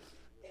truth.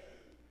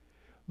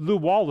 Lew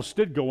Wallace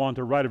did go on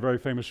to write a very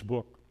famous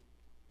book,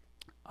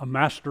 a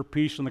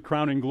masterpiece and the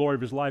crowning glory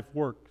of his life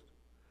work.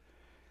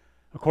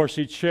 Of course,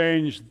 he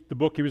changed the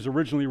book he was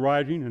originally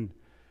writing and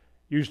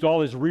used all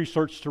his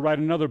research to write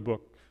another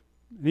book.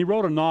 And he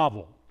wrote a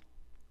novel.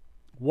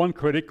 One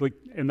critic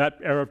in that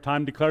era of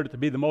time declared it to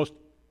be the most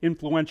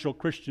influential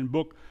Christian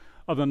book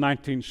of the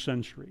 19th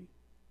century.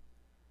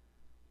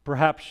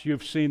 Perhaps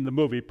you've seen the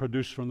movie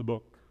produced from the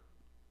book.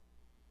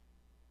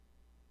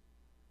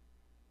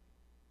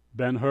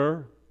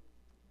 Ben-Hur,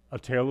 A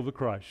Tale of the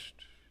Christ,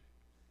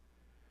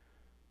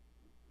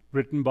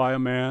 written by a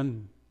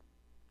man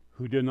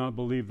who did not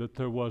believe that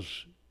there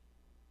was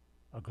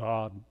a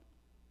God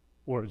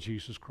or a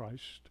Jesus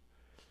Christ,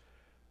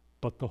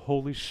 but the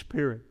Holy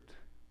Spirit,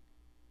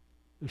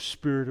 the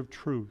Spirit of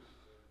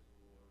truth.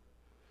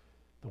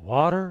 The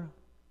water,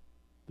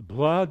 the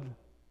blood,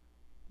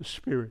 the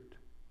Spirit,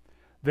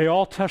 they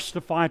all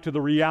testify to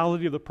the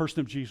reality of the person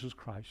of Jesus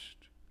Christ.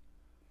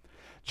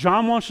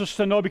 John wants us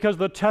to know, because of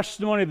the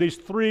testimony of these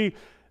 3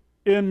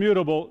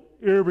 immutable,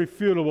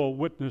 irrefutable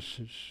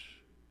witnesses.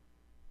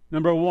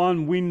 Number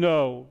 1, we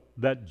know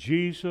that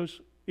Jesus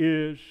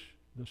is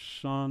the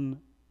Son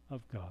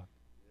of God.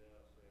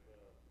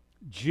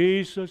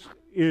 Jesus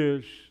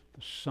is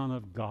the Son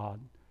of God.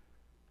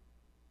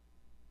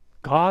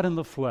 God in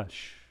the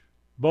flesh,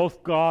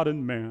 both God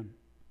and man.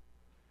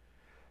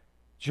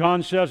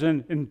 John says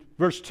in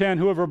verse 10,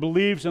 whoever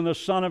believes in the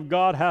Son of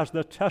God has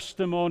the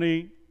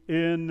testimony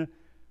in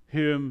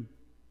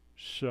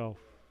himself.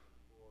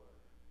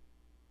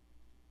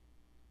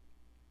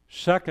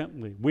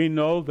 Secondly, we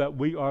know that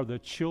we are the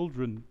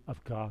children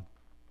of God.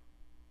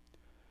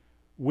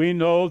 We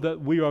know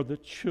that we are the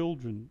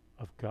children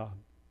of God.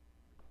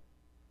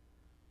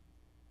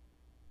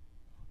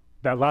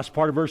 That last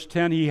part of verse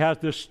 10, he has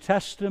this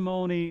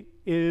testimony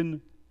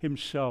in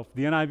himself.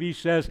 The NIV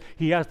says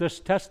he has this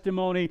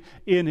testimony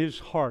in his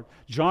heart.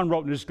 John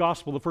wrote in his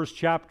gospel, the 1st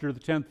chapter, the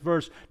 10th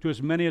verse, to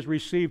as many as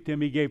received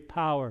him, he gave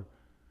power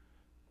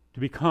to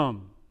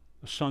become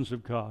the sons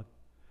of God.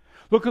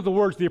 Look at the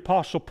words of the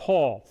Apostle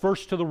Paul,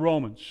 first to the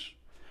Romans.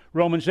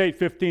 Romans 8,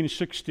 15,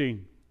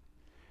 16.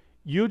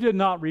 You did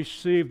not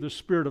receive the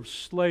spirit of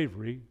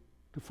slavery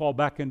to fall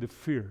back into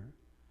fear,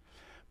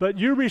 but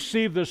you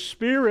received the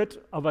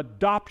spirit of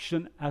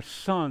adoption as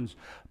sons,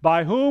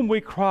 by whom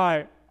we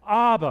cry,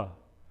 Abba,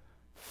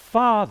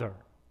 Father.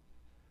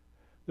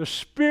 The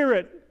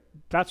Spirit,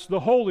 that's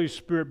the Holy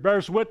Spirit,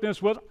 bears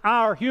witness with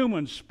our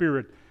human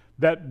spirit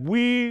that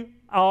we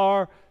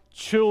are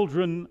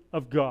children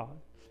of God.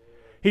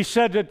 He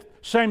said the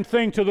same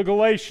thing to the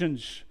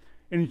Galatians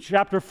in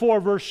chapter 4,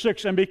 verse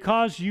 6, and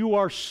because you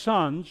are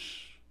sons,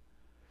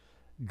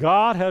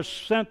 God has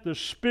sent the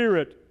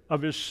Spirit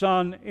of His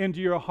Son into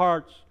your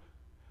hearts,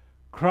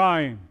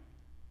 crying,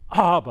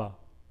 Abba,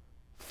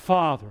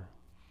 Father,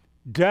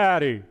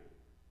 Daddy,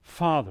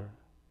 Father.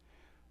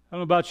 I don't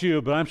know about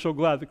you, but I'm so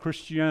glad that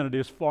Christianity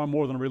is far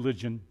more than a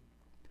religion.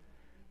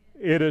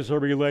 It is a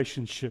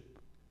relationship.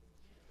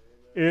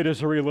 It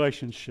is a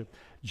relationship.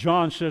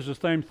 John says the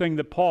same thing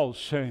that Paul is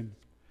saying.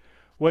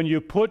 When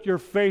you put your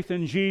faith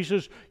in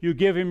Jesus, you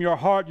give Him your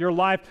heart, your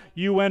life,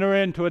 you enter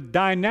into a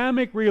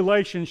dynamic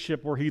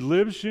relationship where He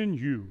lives in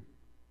you.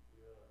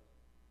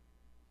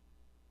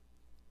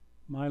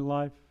 My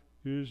life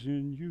is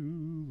in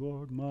you,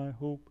 Lord. My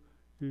hope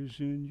is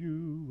in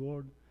you,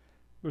 Lord.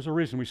 There's a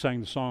reason we sang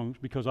the songs,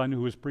 because I knew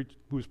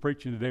who was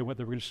preaching today, what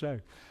they were going to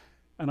say.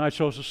 And I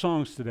chose the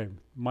songs today.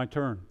 My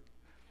turn.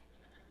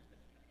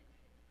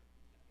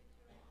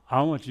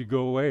 I want you to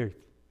go away.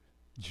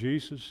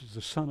 Jesus is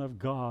the Son of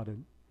God,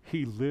 and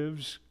He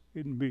lives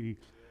in me.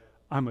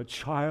 I'm a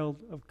child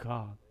of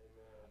God.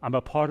 I'm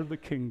a part of the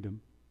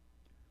kingdom.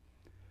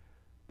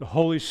 The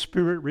Holy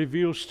Spirit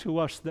reveals to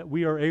us that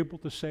we are able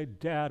to say,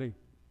 Daddy,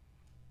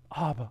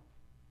 Abba.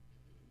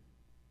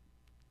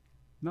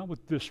 Not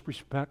with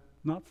disrespect,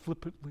 not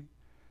flippantly,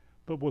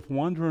 but with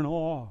wonder and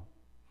awe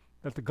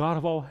that the God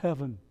of all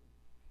heaven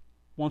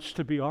wants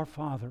to be our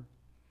Father,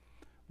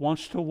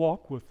 wants to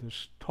walk with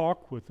us,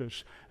 talk with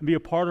us, and be a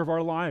part of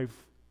our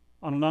life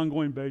on an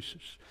ongoing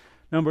basis.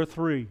 Number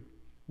 3,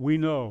 we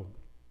know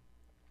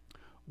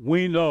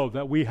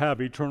that we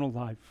have eternal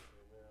life.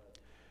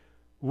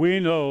 We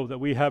know that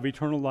we have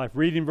eternal life.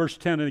 Reading verse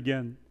 10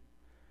 again.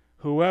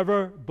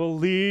 Whoever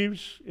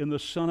believes in the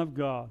Son of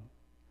God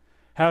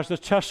has the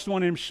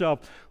testimony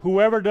himself.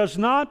 Whoever does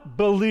not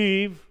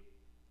believe,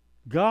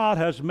 God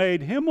has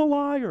made him a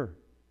liar,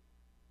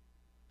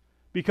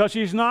 because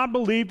he's not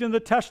believed in the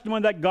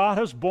testimony that God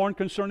has borne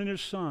concerning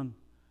His Son.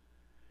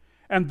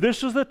 And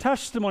this is the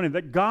testimony,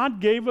 that God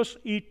gave us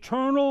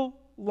eternal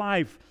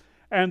life,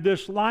 and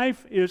this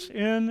life is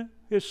in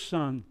His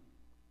Son.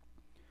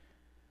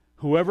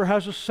 Whoever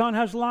has the Son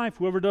has life.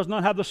 Whoever does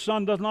not have the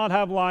Son does not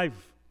have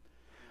life.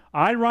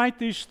 I write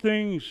these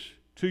things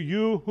to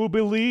you who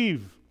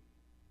believe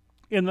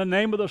in the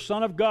name of the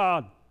Son of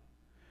God,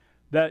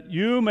 that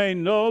you may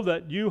know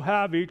that you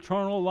have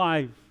eternal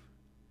life.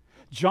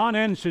 John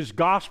ends his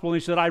gospel, and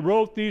he said, I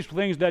wrote these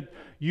things that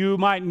you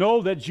might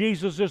know that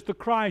Jesus is the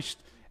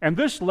Christ. And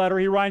this letter,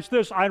 he writes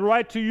this, I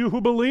write to you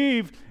who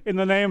believe in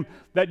the name,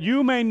 that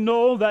you may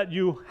know that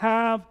you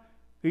have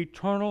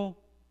eternal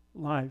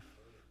life.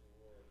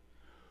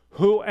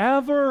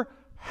 Whoever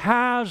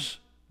has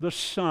the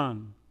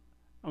Son.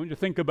 I want you to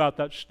think about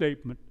that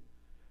statement.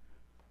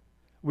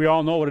 We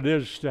all know what it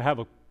is to have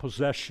a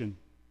possession.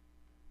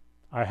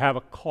 I have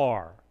a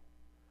car.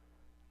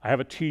 I have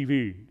a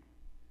TV.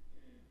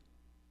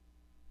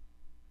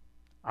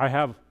 I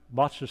have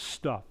lots of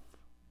stuff.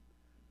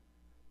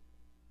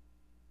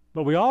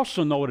 But we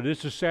also know what it is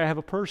to say I have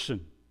a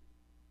person.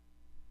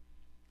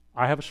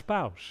 I have a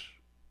spouse.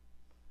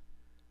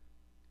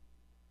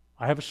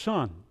 I have a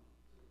son.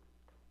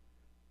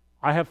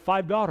 I have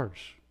 5 daughters.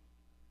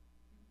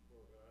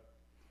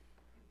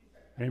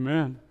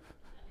 Amen.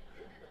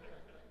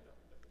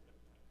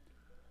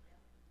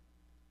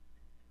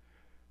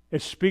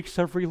 It speaks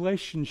of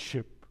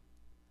relationship.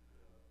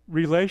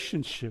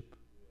 Relationship.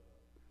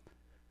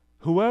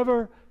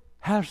 Whoever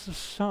has the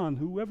Son,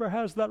 whoever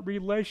has that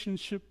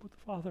relationship with the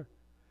Father,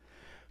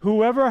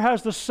 whoever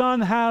has the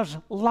Son has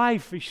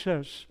life, he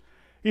says.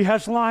 He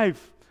has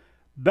life.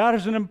 That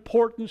is an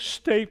important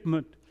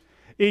statement.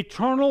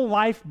 Eternal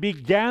life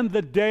began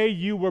the day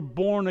you were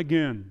born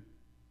again.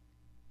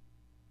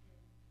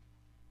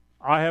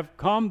 I have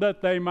come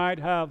that they might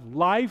have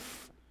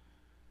life,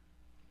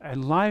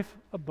 and life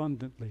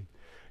abundantly.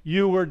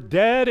 You were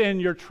dead in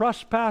your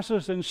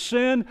trespasses and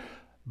sin,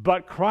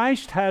 but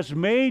Christ has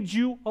made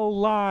you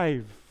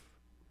alive,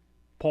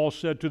 Paul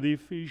said to the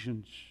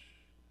Ephesians.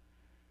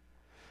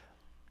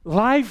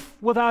 Life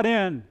without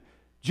end.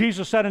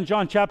 Jesus said in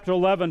John chapter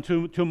 11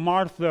 to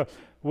Martha,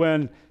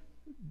 when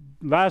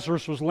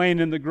Lazarus was laying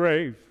in the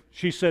grave,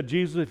 she said,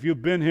 Jesus, if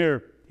you'd been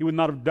here, he would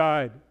not have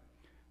died.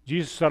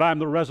 Jesus said, I am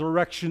the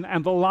resurrection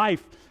and the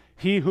life.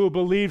 He who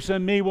believes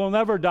in me will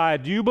never die.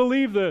 Do you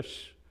believe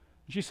this?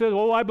 She said,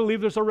 oh, I believe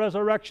there's a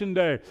resurrection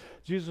day.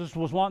 Jesus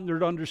was wanting her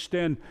to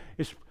understand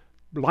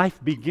life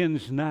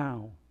begins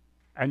now,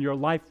 and your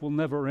life will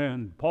never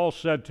end. Paul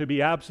said to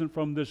be absent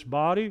from this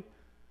body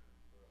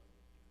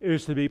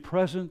is to be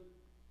present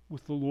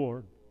with the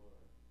Lord.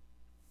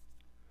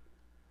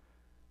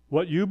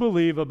 What you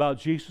believe about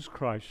Jesus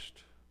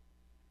Christ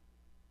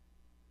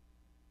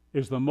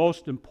is the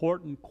most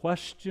important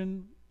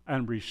question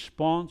and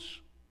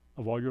response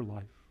of all your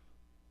life.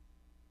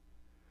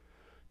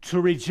 To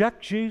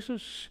reject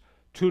Jesus,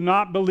 to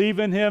not believe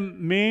in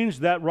Him, means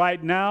that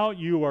right now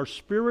you are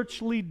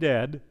spiritually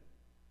dead,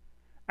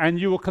 and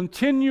you will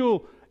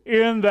continue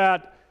in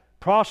that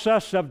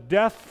process of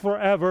death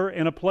forever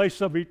in a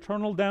place of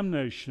eternal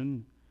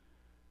damnation,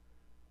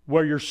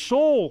 where your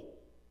soul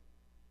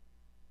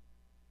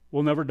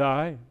will never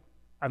die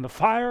and the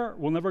fire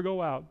will never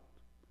go out.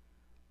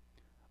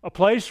 A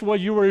place where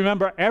you will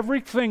remember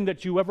everything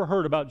that you ever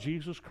heard about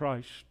Jesus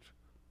Christ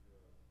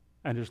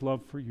and His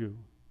love for you.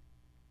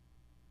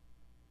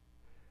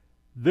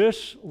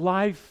 This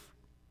life,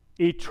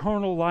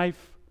 eternal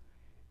life,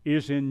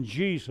 is in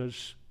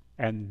Jesus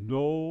and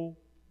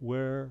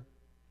nowhere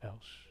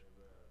else.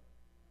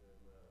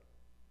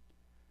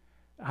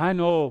 I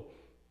know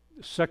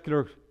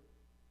secular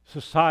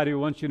society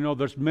wants you to know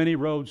there's many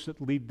roads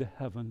that lead to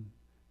heaven.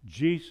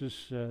 Jesus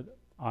said,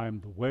 I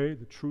am the way,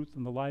 the truth,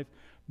 and the life.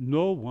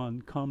 No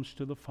one comes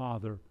to the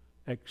Father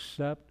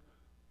except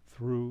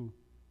through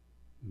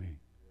me.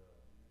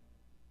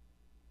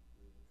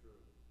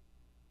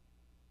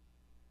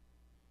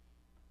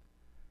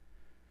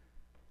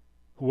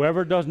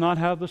 Whoever does not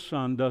have the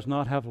Son does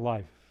not have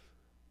life.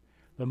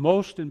 The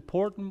most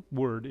important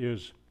word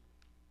is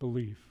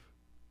believe.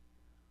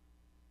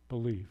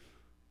 Believe.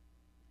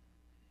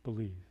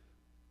 Believe.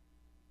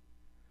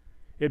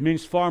 It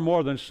means far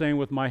more than saying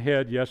with my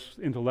head, yes,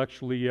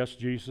 intellectually, yes,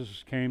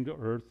 Jesus came to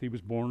earth. He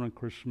was born on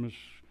Christmas,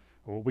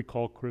 or what we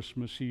call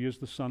Christmas. He is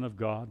the Son of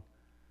God.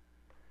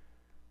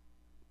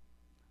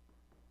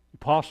 The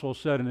apostle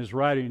said in his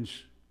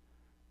writings,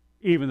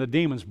 even the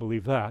demons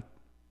believe that,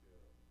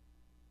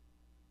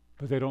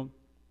 but they don't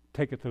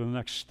take it to the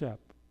next step.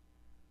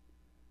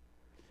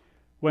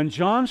 When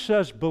John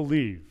says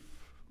believe,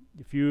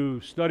 if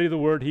you study the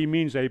word, he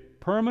means a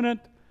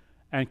permanent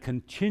and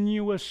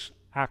continuous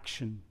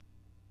action.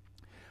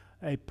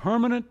 A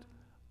permanent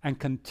and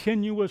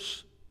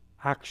continuous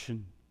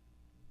action.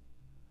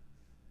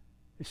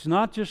 It's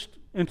not just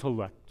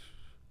intellect.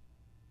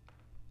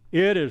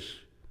 It is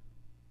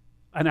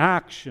an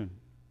action.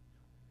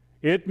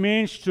 It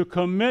means to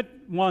commit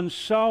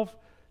oneself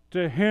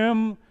to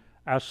Him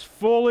as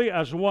fully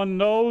as one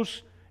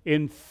knows,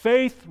 in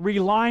faith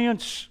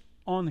reliance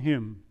on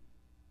Him.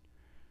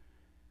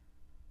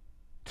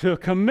 To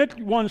commit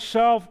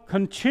oneself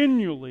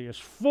continually, as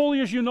fully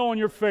as you know in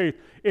your faith,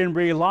 in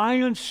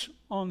reliance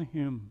on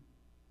Him.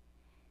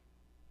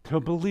 To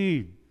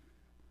believe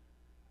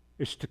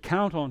is to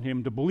count on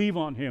Him, to believe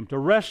on Him, to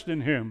rest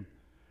in Him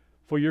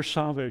for your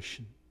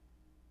salvation.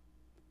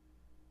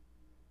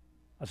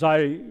 As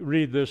I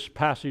read this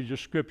passage of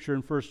Scripture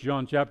in 1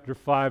 John chapter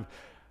 5,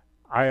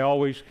 I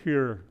always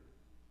hear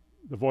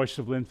the voice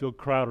of Linfield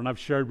Crowder, and I've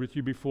shared with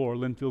you before,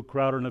 Linfield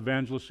Crowder, an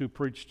evangelist who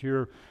preached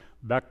here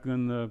back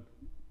in the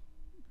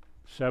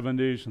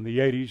 70s and the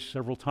 80s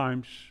several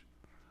times,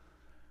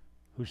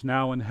 who's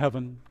now in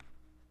heaven.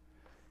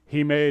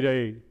 He made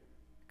a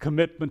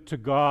commitment to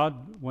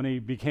God when he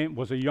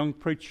was a young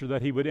preacher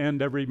that he would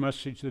end every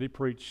message that he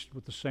preached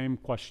with the same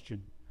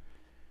question.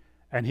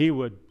 And he'd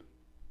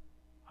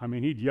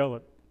yell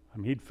it.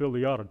 He'd fill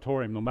the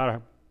auditorium no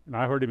matter, and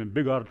I heard him in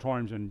big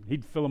auditoriums, and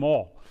he'd fill them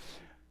all.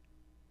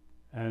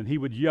 And he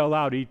would yell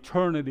out,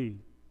 eternity,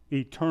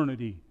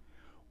 eternity.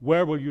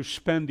 Where will you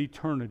spend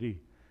eternity?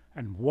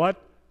 And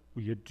what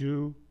will you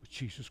do with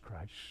Jesus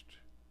Christ?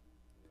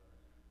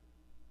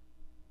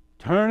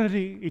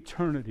 Eternity,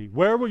 eternity.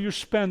 Where will you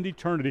spend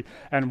eternity?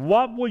 And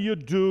what will you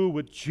do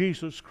with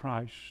Jesus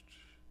Christ?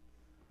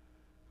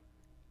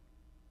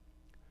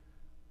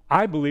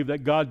 I believe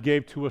that God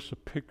gave to us a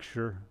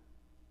picture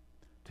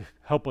to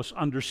help us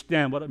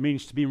understand what it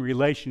means to be in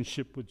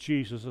relationship with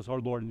Jesus as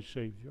our Lord and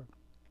Savior.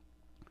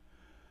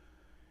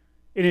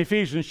 In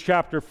Ephesians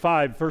chapter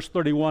 5, verse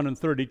 31 and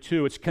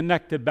 32, it's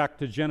connected back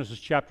to Genesis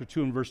chapter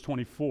 2 and verse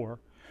 24,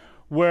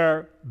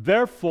 where,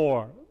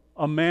 therefore,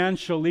 a man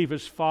shall leave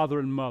his father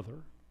and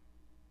mother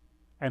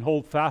and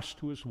hold fast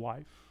to his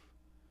wife,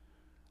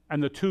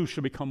 and the two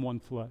shall become one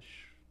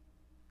flesh.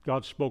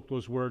 God spoke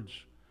those words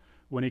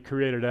when He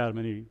created Adam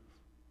and Eve.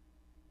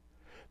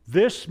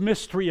 This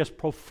mystery is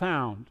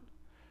profound,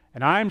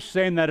 and I'm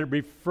saying that it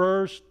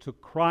refers to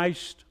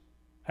Christ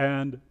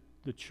and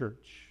the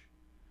church.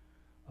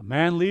 A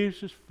man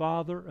leaves his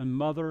father and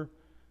mother,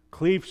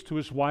 cleaves to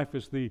his wife,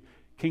 is the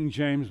King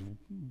James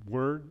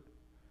word,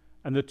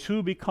 and the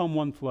two become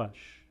one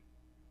flesh.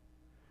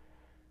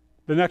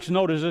 The next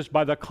note is this: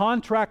 by the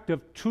contract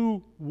of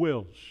two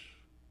wills,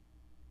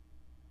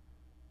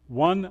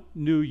 one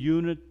new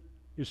unit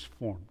is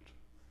formed.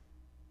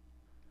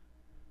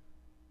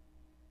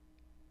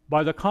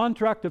 By the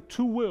contract of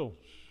two wills,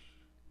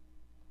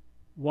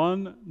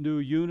 one new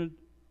unit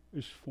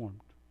is formed.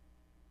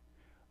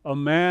 A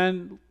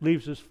man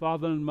leaves his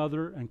father and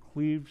mother and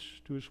cleaves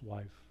to his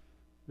wife.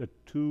 The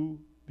two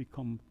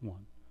become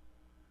one.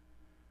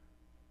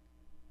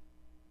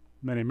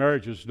 Many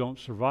marriages don't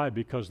survive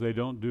because they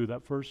don't do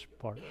that first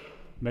part.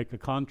 Make a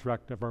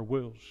contract of our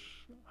wills.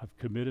 I've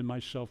committed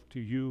myself to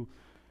you.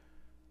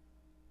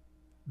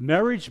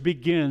 Marriage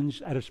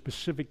begins at a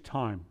specific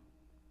time.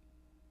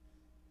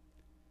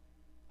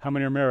 How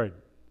many are married?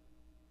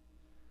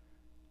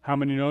 How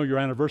many know your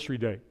anniversary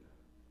date?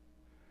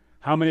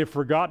 How many have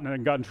forgotten it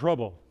and got in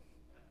trouble?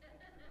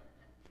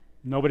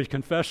 Nobody's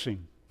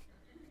confessing.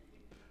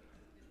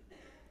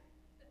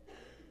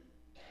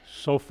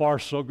 So far,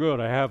 so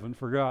good. I haven't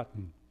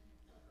forgotten.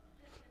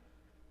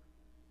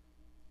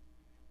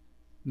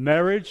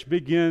 Marriage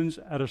begins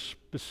at a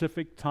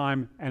specific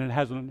time, and it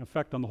has an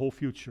effect on the whole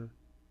future.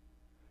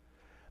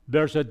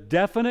 There's a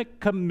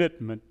definite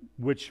commitment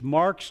which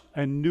marks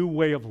a new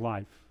way of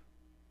life.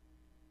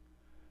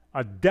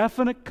 A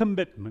definite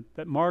commitment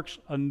that marks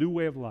a new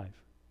way of life.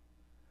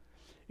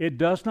 It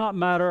does not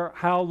matter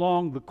how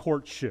long the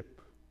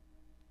courtship.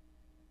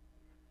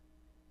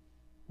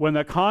 When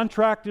the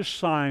contract is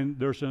signed,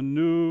 there's a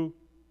new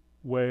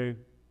way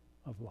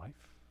of life.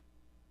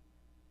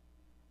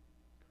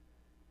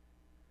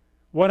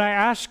 When I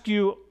ask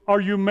you, are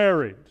you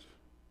married?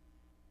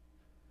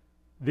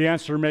 The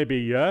answer may be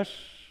yes,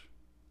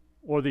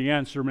 or the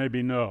answer may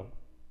be no.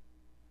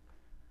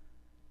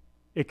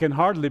 It can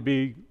hardly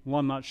be, well,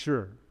 I'm not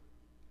sure.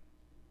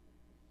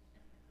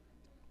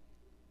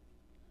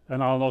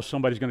 And I'll know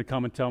somebody's going to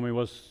come and tell me,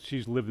 well,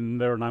 she's living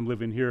there and I'm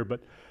living here.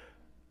 But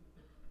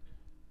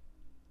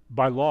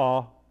by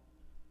law,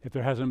 if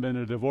there hasn't been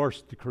a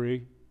divorce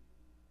decree,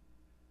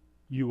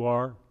 you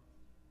are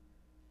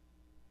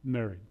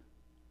married.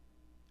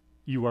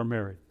 You are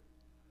married.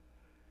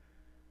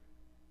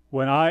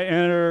 When I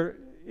enter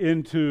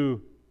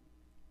into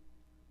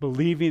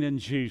believing in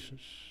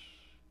Jesus,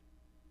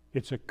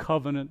 it's a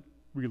covenant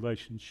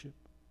relationship.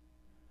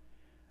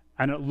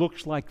 And it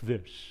looks like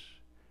this.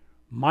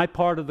 My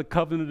part of the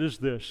covenant is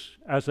this.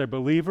 As a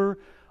believer,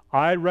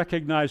 I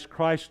recognize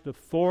Christ's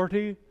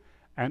authority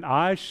and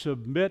I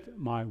submit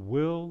my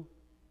will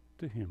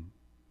to Him.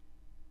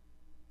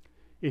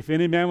 If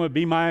any man would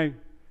be my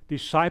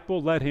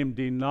disciple, let him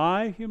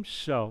deny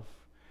himself,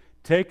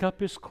 take up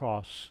his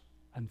cross,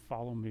 and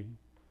follow me.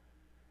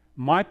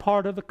 My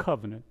part of the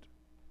covenant,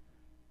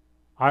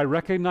 I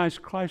recognize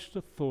Christ's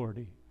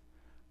authority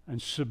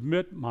and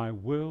submit my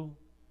will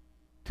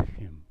to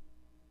Him.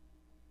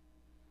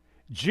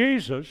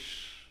 Jesus,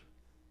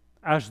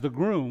 as the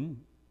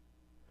groom,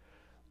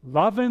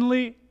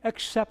 lovingly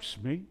accepts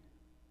me,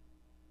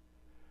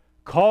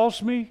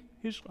 calls me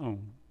His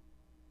own,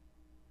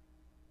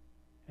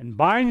 and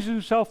binds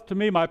Himself to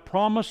me by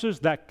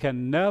promises that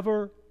can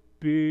never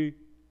be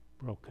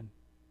broken.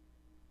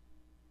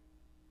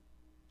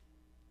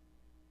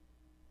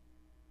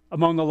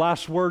 Among the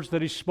last words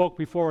that He spoke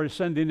before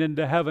ascending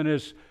into heaven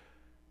is,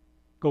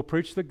 go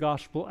preach the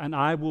gospel, and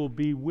I will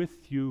be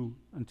with you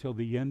until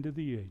the end of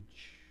the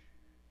age.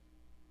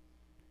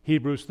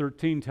 Hebrews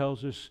 13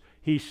 tells us,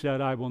 He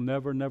said, I will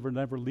never, never,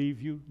 never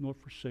leave you nor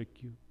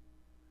forsake you.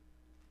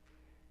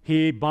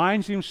 He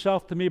binds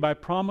Himself to me by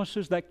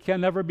promises that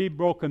can never be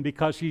broken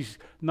because He's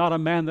not a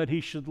man that He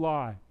should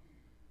lie.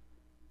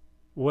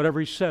 Whatever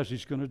He says,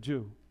 He's going to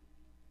do.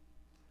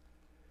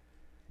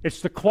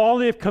 It's the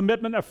quality of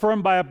commitment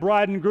affirmed by a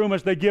bride and groom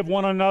as they give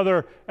one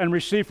another and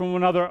receive from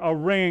one another a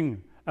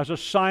ring as a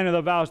sign of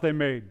the vows they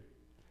made.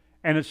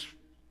 And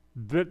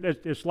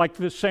it's like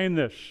this, saying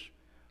this,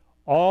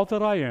 all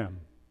that I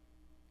am,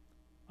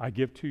 I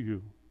give to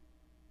you.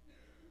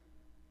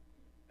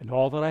 And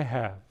all that I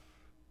have,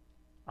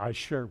 I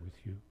share with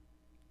you.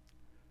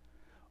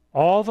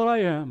 All that I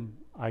am,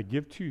 I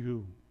give to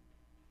you.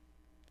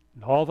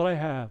 And all that I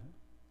have,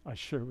 I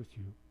share with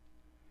you.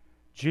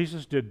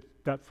 Jesus did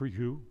that for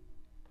you.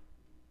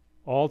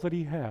 All that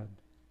He had,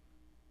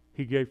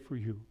 He gave for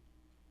you.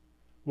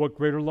 What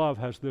greater love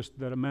has this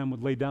that a man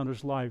would lay down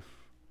his life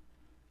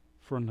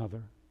for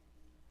another?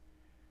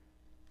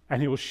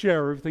 And He will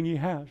share everything He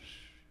has.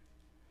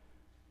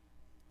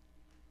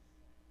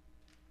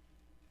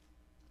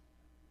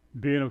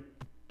 Being a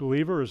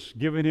believer is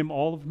giving Him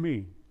all of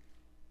me.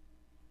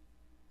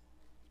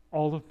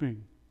 All of me.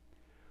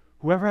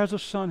 Whoever has a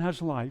Son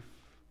has life.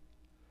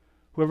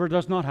 Whoever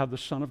does not have the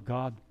Son of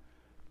God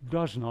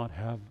does not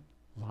have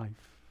life.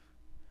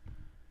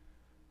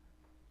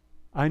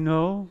 I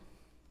know.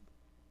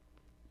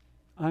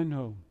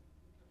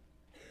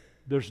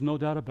 There's no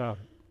doubt about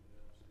it.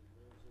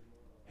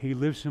 He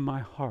lives in my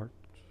heart.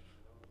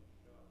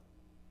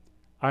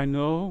 I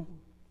know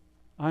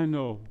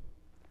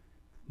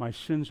my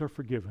sins are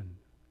forgiven.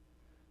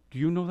 Do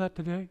you know that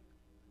today?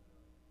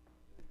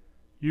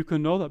 You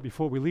can know that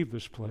before we leave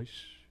this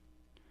place.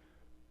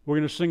 We're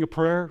going to sing a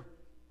prayer.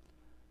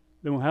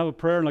 Then we'll have a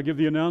prayer and I'll give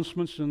the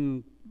announcements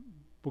and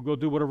we'll go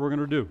do whatever we're going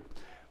to do.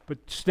 But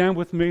stand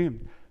with me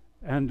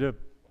and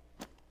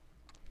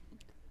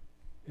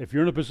if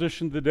you're in a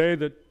position today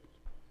that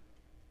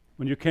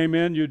when you came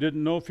in you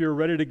didn't know if you were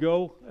ready to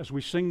go, as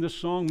we sing this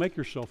song, make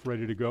yourself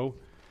ready to go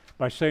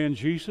by saying,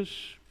 Jesus,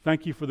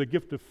 thank you for the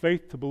gift of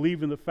faith to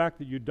believe in the fact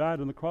that you died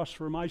on the cross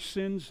for my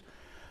sins.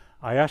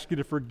 I ask you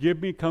to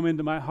forgive me, come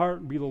into my heart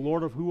and be the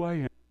Lord of who I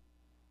am.